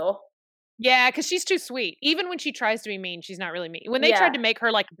lethal. Yeah, because she's too sweet. Even when she tries to be mean, she's not really mean. When they Yeah. tried to make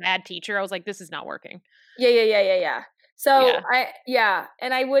her like a bad teacher, I was like, this is not working. Yeah. So Yeah.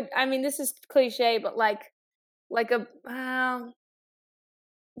 and I mean, this is cliche, but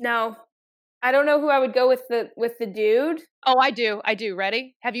no, I don't know who I would go with the dude. Oh, I do.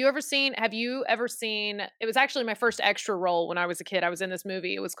 Ready? Have you ever seen, it was actually my first extra role when I was a kid. I was in this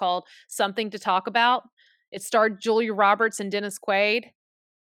movie. It was called Something to Talk About. It starred Julia Roberts and Dennis Quaid.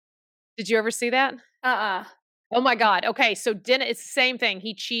 Did you ever see that? Oh my God. Okay. So it's the same thing.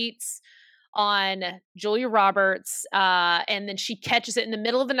 He cheats on Julia Roberts, and then she catches it in the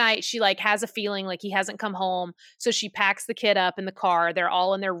middle of the night. She like has a feeling like he hasn't come home. So she packs the kid up in the car. They're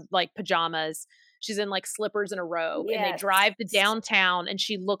all in their like pajamas. She's in like slippers and a robe, and they drive to downtown, and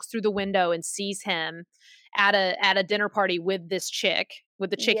she looks through the window and sees him at a dinner party with this chick, with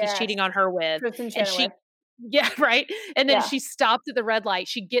the chick he's cheating on her with. Kristen And Chenoweth. yeah, right. And then she stops at the red light.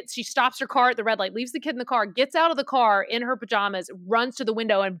 She stops her car at the red light, leaves the kid in the car, gets out of the car in her pajamas, runs to the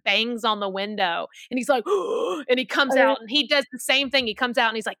window and bangs on the window. And he's like, and he comes out and he does the same thing. He comes out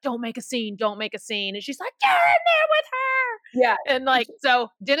and he's like, don't make a scene. And she's like, get in there with her. Yeah. And like, so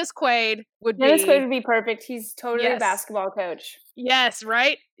Dennis Quaid would be perfect. He's totally a basketball coach. Yes,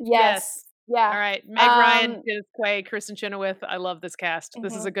 right? Yes. Yeah. All right. Meg Ryan, Dennis Quaid, Kristen Chenoweth. I love this cast.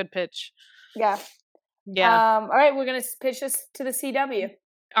 This is a good pitch. Yeah. Yeah. All right, we're gonna pitch this to the CW.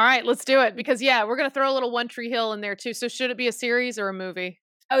 All right, let's do it because we're gonna throw a little One Tree Hill in there too. So should it be a series or a movie?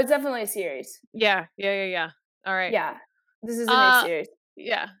 Oh, it's definitely a series. Yeah. All right. Yeah, this is a new series.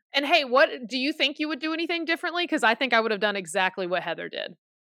 Yeah. And hey, what do you think you would do anything differently? Because I think I would have done exactly what Heather did.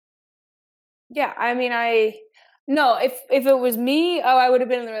 Yeah, I mean, no, if it was me, I would have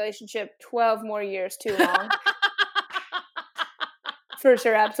been in the relationship 12 more years too long. For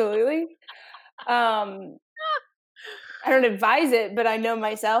sure, absolutely. I don't advise it, but I know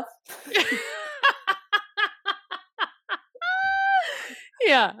myself.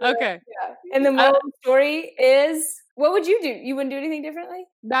 Yeah. Okay. Yeah. And the moral of the story is, what would you do? You wouldn't do anything differently?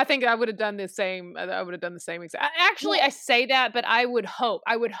 I think I would have done the same. I would have done the same exact. Actually, I say that, but I would hope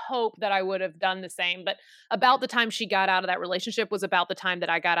that I would have done the same. But about the time she got out of that relationship was about the time that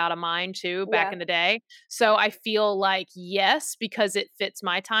I got out of mine too, back in the day. So I feel like yes, because it fits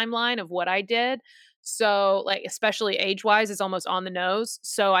my timeline of what I did. So like, especially age wise, it's almost on the nose.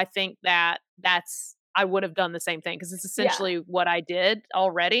 So I think I would have done the same thing because it's essentially what I did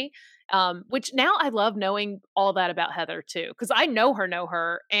already. Which now I love knowing all that about Heather too, because I know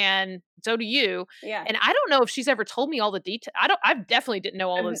her, and so do you. Yeah. And I don't know if she's ever told me all the details. I definitely didn't know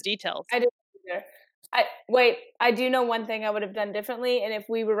all those details. I didn't either. I do know one thing I would have done differently, and if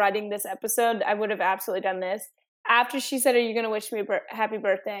we were writing this episode, I would have absolutely done this. After she said, "Are you going to wish me a happy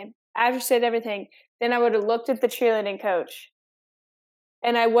birthday?" After she said everything, then I would have looked at the cheerleading coach,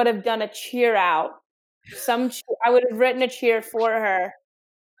 and I would have done a cheer out. I would have written a cheer for her.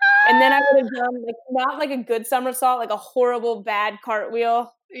 And then I would have done not like a good somersault, like a horrible bad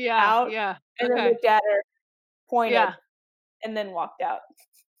cartwheel out. Yeah. And then looked at her, pointed, and then walked out.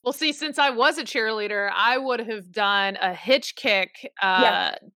 Well, see, since I was a cheerleader, I would have done a hitch kick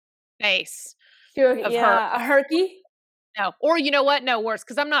base of her. A herky? No. Or you know what? No, worse,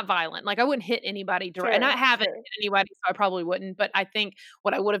 because I'm not violent. Like I wouldn't hit anybody direct. And I haven't hit anybody, so I probably wouldn't. But I think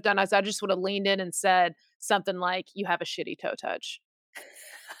what I would have done is I just would have leaned in and said something like, "You have a shitty toe touch."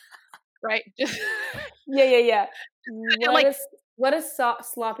 Right? Yeah. What a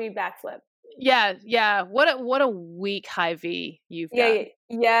sloppy backflip. Yeah. What a weak high V you've got.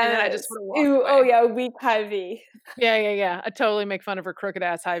 Yeah. And then I just would have walked away. Oh yeah, weak high V. Yeah. I totally make fun of her crooked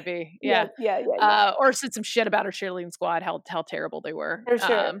ass high V. Yeah. Or said some shit about her cheerleading squad, how terrible they were. For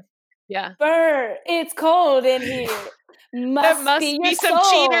sure. Yeah. Burr, it's cold in here. There must be some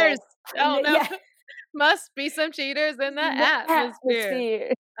cheaters. Oh no. Yeah. Must be some cheaters in the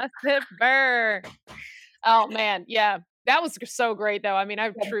atmosphere. That's it, Burr. Oh man, yeah. That was so great though. I mean, I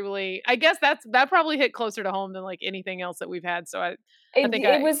guess that probably hit closer to home than like anything else that we've had. So I think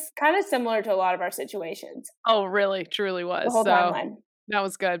it was kind of similar to a lot of our situations. Oh, really? Truly was. The whole timeline. That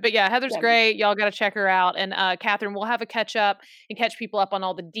was good. But yeah, Heather's great. Y'all got to check her out. And Catherine, we'll have a catch up and catch people up on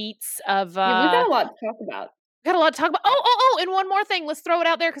all the deets of. We've got a lot to talk about. Got a lot to talk about. Oh, and one more thing. Let's throw it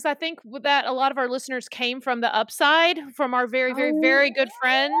out there because I think with that a lot of our listeners came from the upside, from our very, very, very good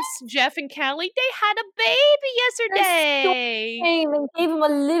friends, Jeff and Callie. They had a baby yesterday. They gave him a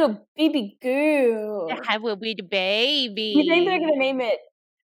little baby girl. They have a wee baby. You think they're going to name it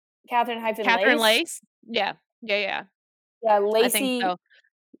Catherine Lace? Yeah. Yeah, Lacey. I think so.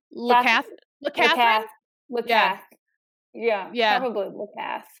 Lacath? Yeah. Probably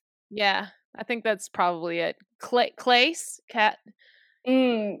Lacath. Yeah. I think that's probably it. Clace? Cat?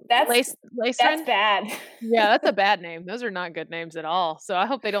 That's bad. Yeah, that's a bad name. Those are not good names at all. So I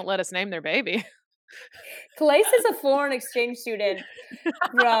hope they don't let us name their baby. Clace is a foreign exchange student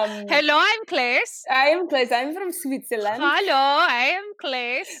from... Hello, I'm Clace. I am Clace. I'm from Switzerland. Hello, I am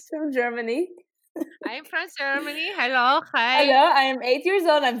Clace. From Germany. I'm from Germany. Hello, hi. Hello, I am 8 years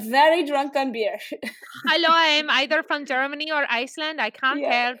old. I'm very drunk on beer. Hello, I am either from Germany or Iceland. I can't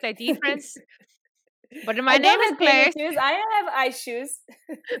tell the difference. But my name is Claire. I have ice shoes.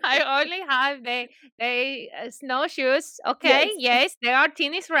 I only have the snowshoes. Okay, yes, there are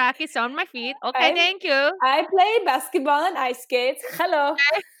tennis rackets on my feet. Okay, thank you. I play basketball and ice skates. Hello.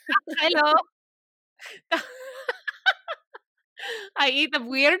 Hello. I eat a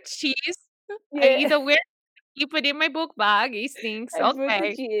weird cheese. Yeah. I eat a weird. Keep it in my book bag. It stinks.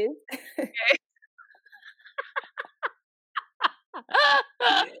 Okay.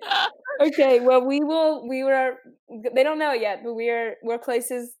 Okay. Well, they don't know yet, but we're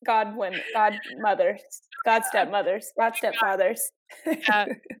Clace's godmothers, god stepmothers, god stepfathers. Yeah,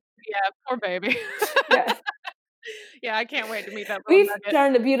 poor baby. Yeah, I can't wait to meet that. We've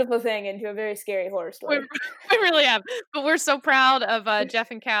turned a beautiful thing into a very scary horror story. We really have, but we're so proud of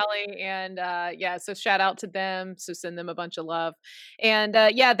Jeff and Callie, and so shout out to them. So send them a bunch of love, and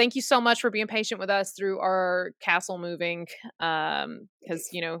thank you so much for being patient with us through our castle moving.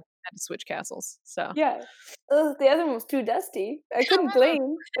 Because had to switch castles. So Yeah. Ugh, the other one was too dusty. I couldn't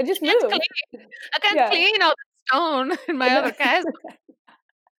clean. I just can't moved. I can't Yeah. clean all the stone in my other castle.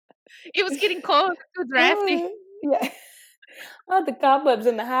 It was getting cold, too drafty. Yeah. Oh, the cobwebs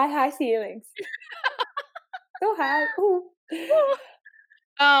and the high ceilings. So high. Ooh.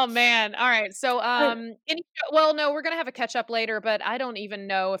 Oh man. All right. So no, we're gonna have a catch up later, but I don't even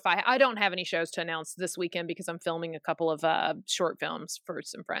know if I don't have any shows to announce this weekend because I'm filming a couple of short films for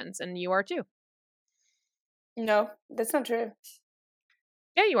some friends, and you are too. No, that's not true.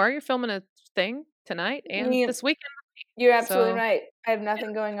 Yeah, you are. You're filming a thing tonight and this weekend. You're absolutely right. I have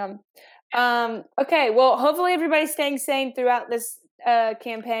nothing going on. Okay, well, hopefully everybody's staying sane throughout this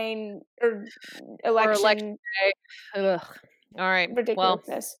campaign or election day. Ugh. All right.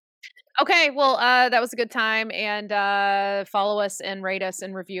 Ridiculousness. Well, okay. Well, that was a good time, and follow us and rate us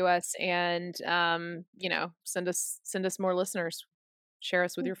and review us, and send us more listeners. Share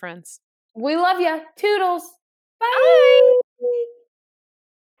us with your friends. We love you. Toodles. Bye.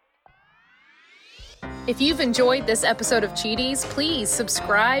 If you've enjoyed this episode of Cheaties, please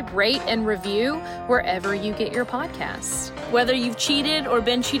subscribe, rate, and review wherever you get your podcasts. Whether you've cheated or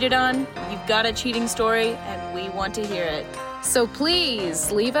been cheated on, you've got a cheating story, and we want to hear it. So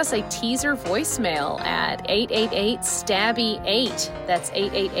please leave us a teaser voicemail at 888-STABBY-8. That's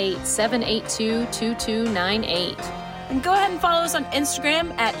 888-782-2298. And go ahead and follow us on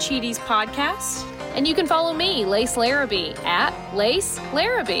Instagram at Cheaties Podcast. And you can follow me, Lace Larrabee, at Lace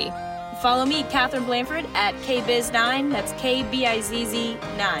Larrabee. Follow me, Catherine Blanford, at KBiz9. That's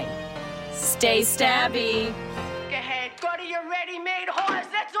KBIZZ9. Stay stabby. Go ahead, go to your ready-made horse.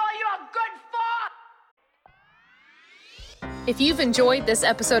 That's all you're good for. If you've enjoyed this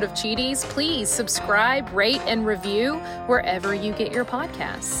episode of Cheaties, please subscribe, rate, and review wherever you get your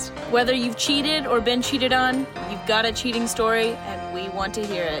podcasts. Whether you've cheated or been cheated on, you've got a cheating story, and we want to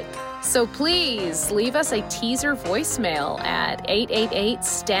hear it. So please leave us a teaser voicemail at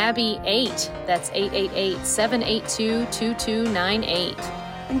 888-STABBY-8. That's 888-782-2298.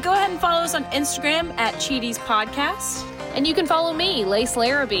 And go ahead and follow us on Instagram at Cheaties Podcast. And you can follow me, Lace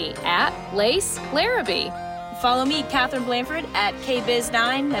Larrabee, at Lace Larrabee. Follow me, Catherine Blanford, at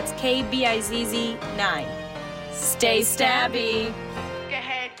KBiz9. That's KBIZZ9. Stay stabby.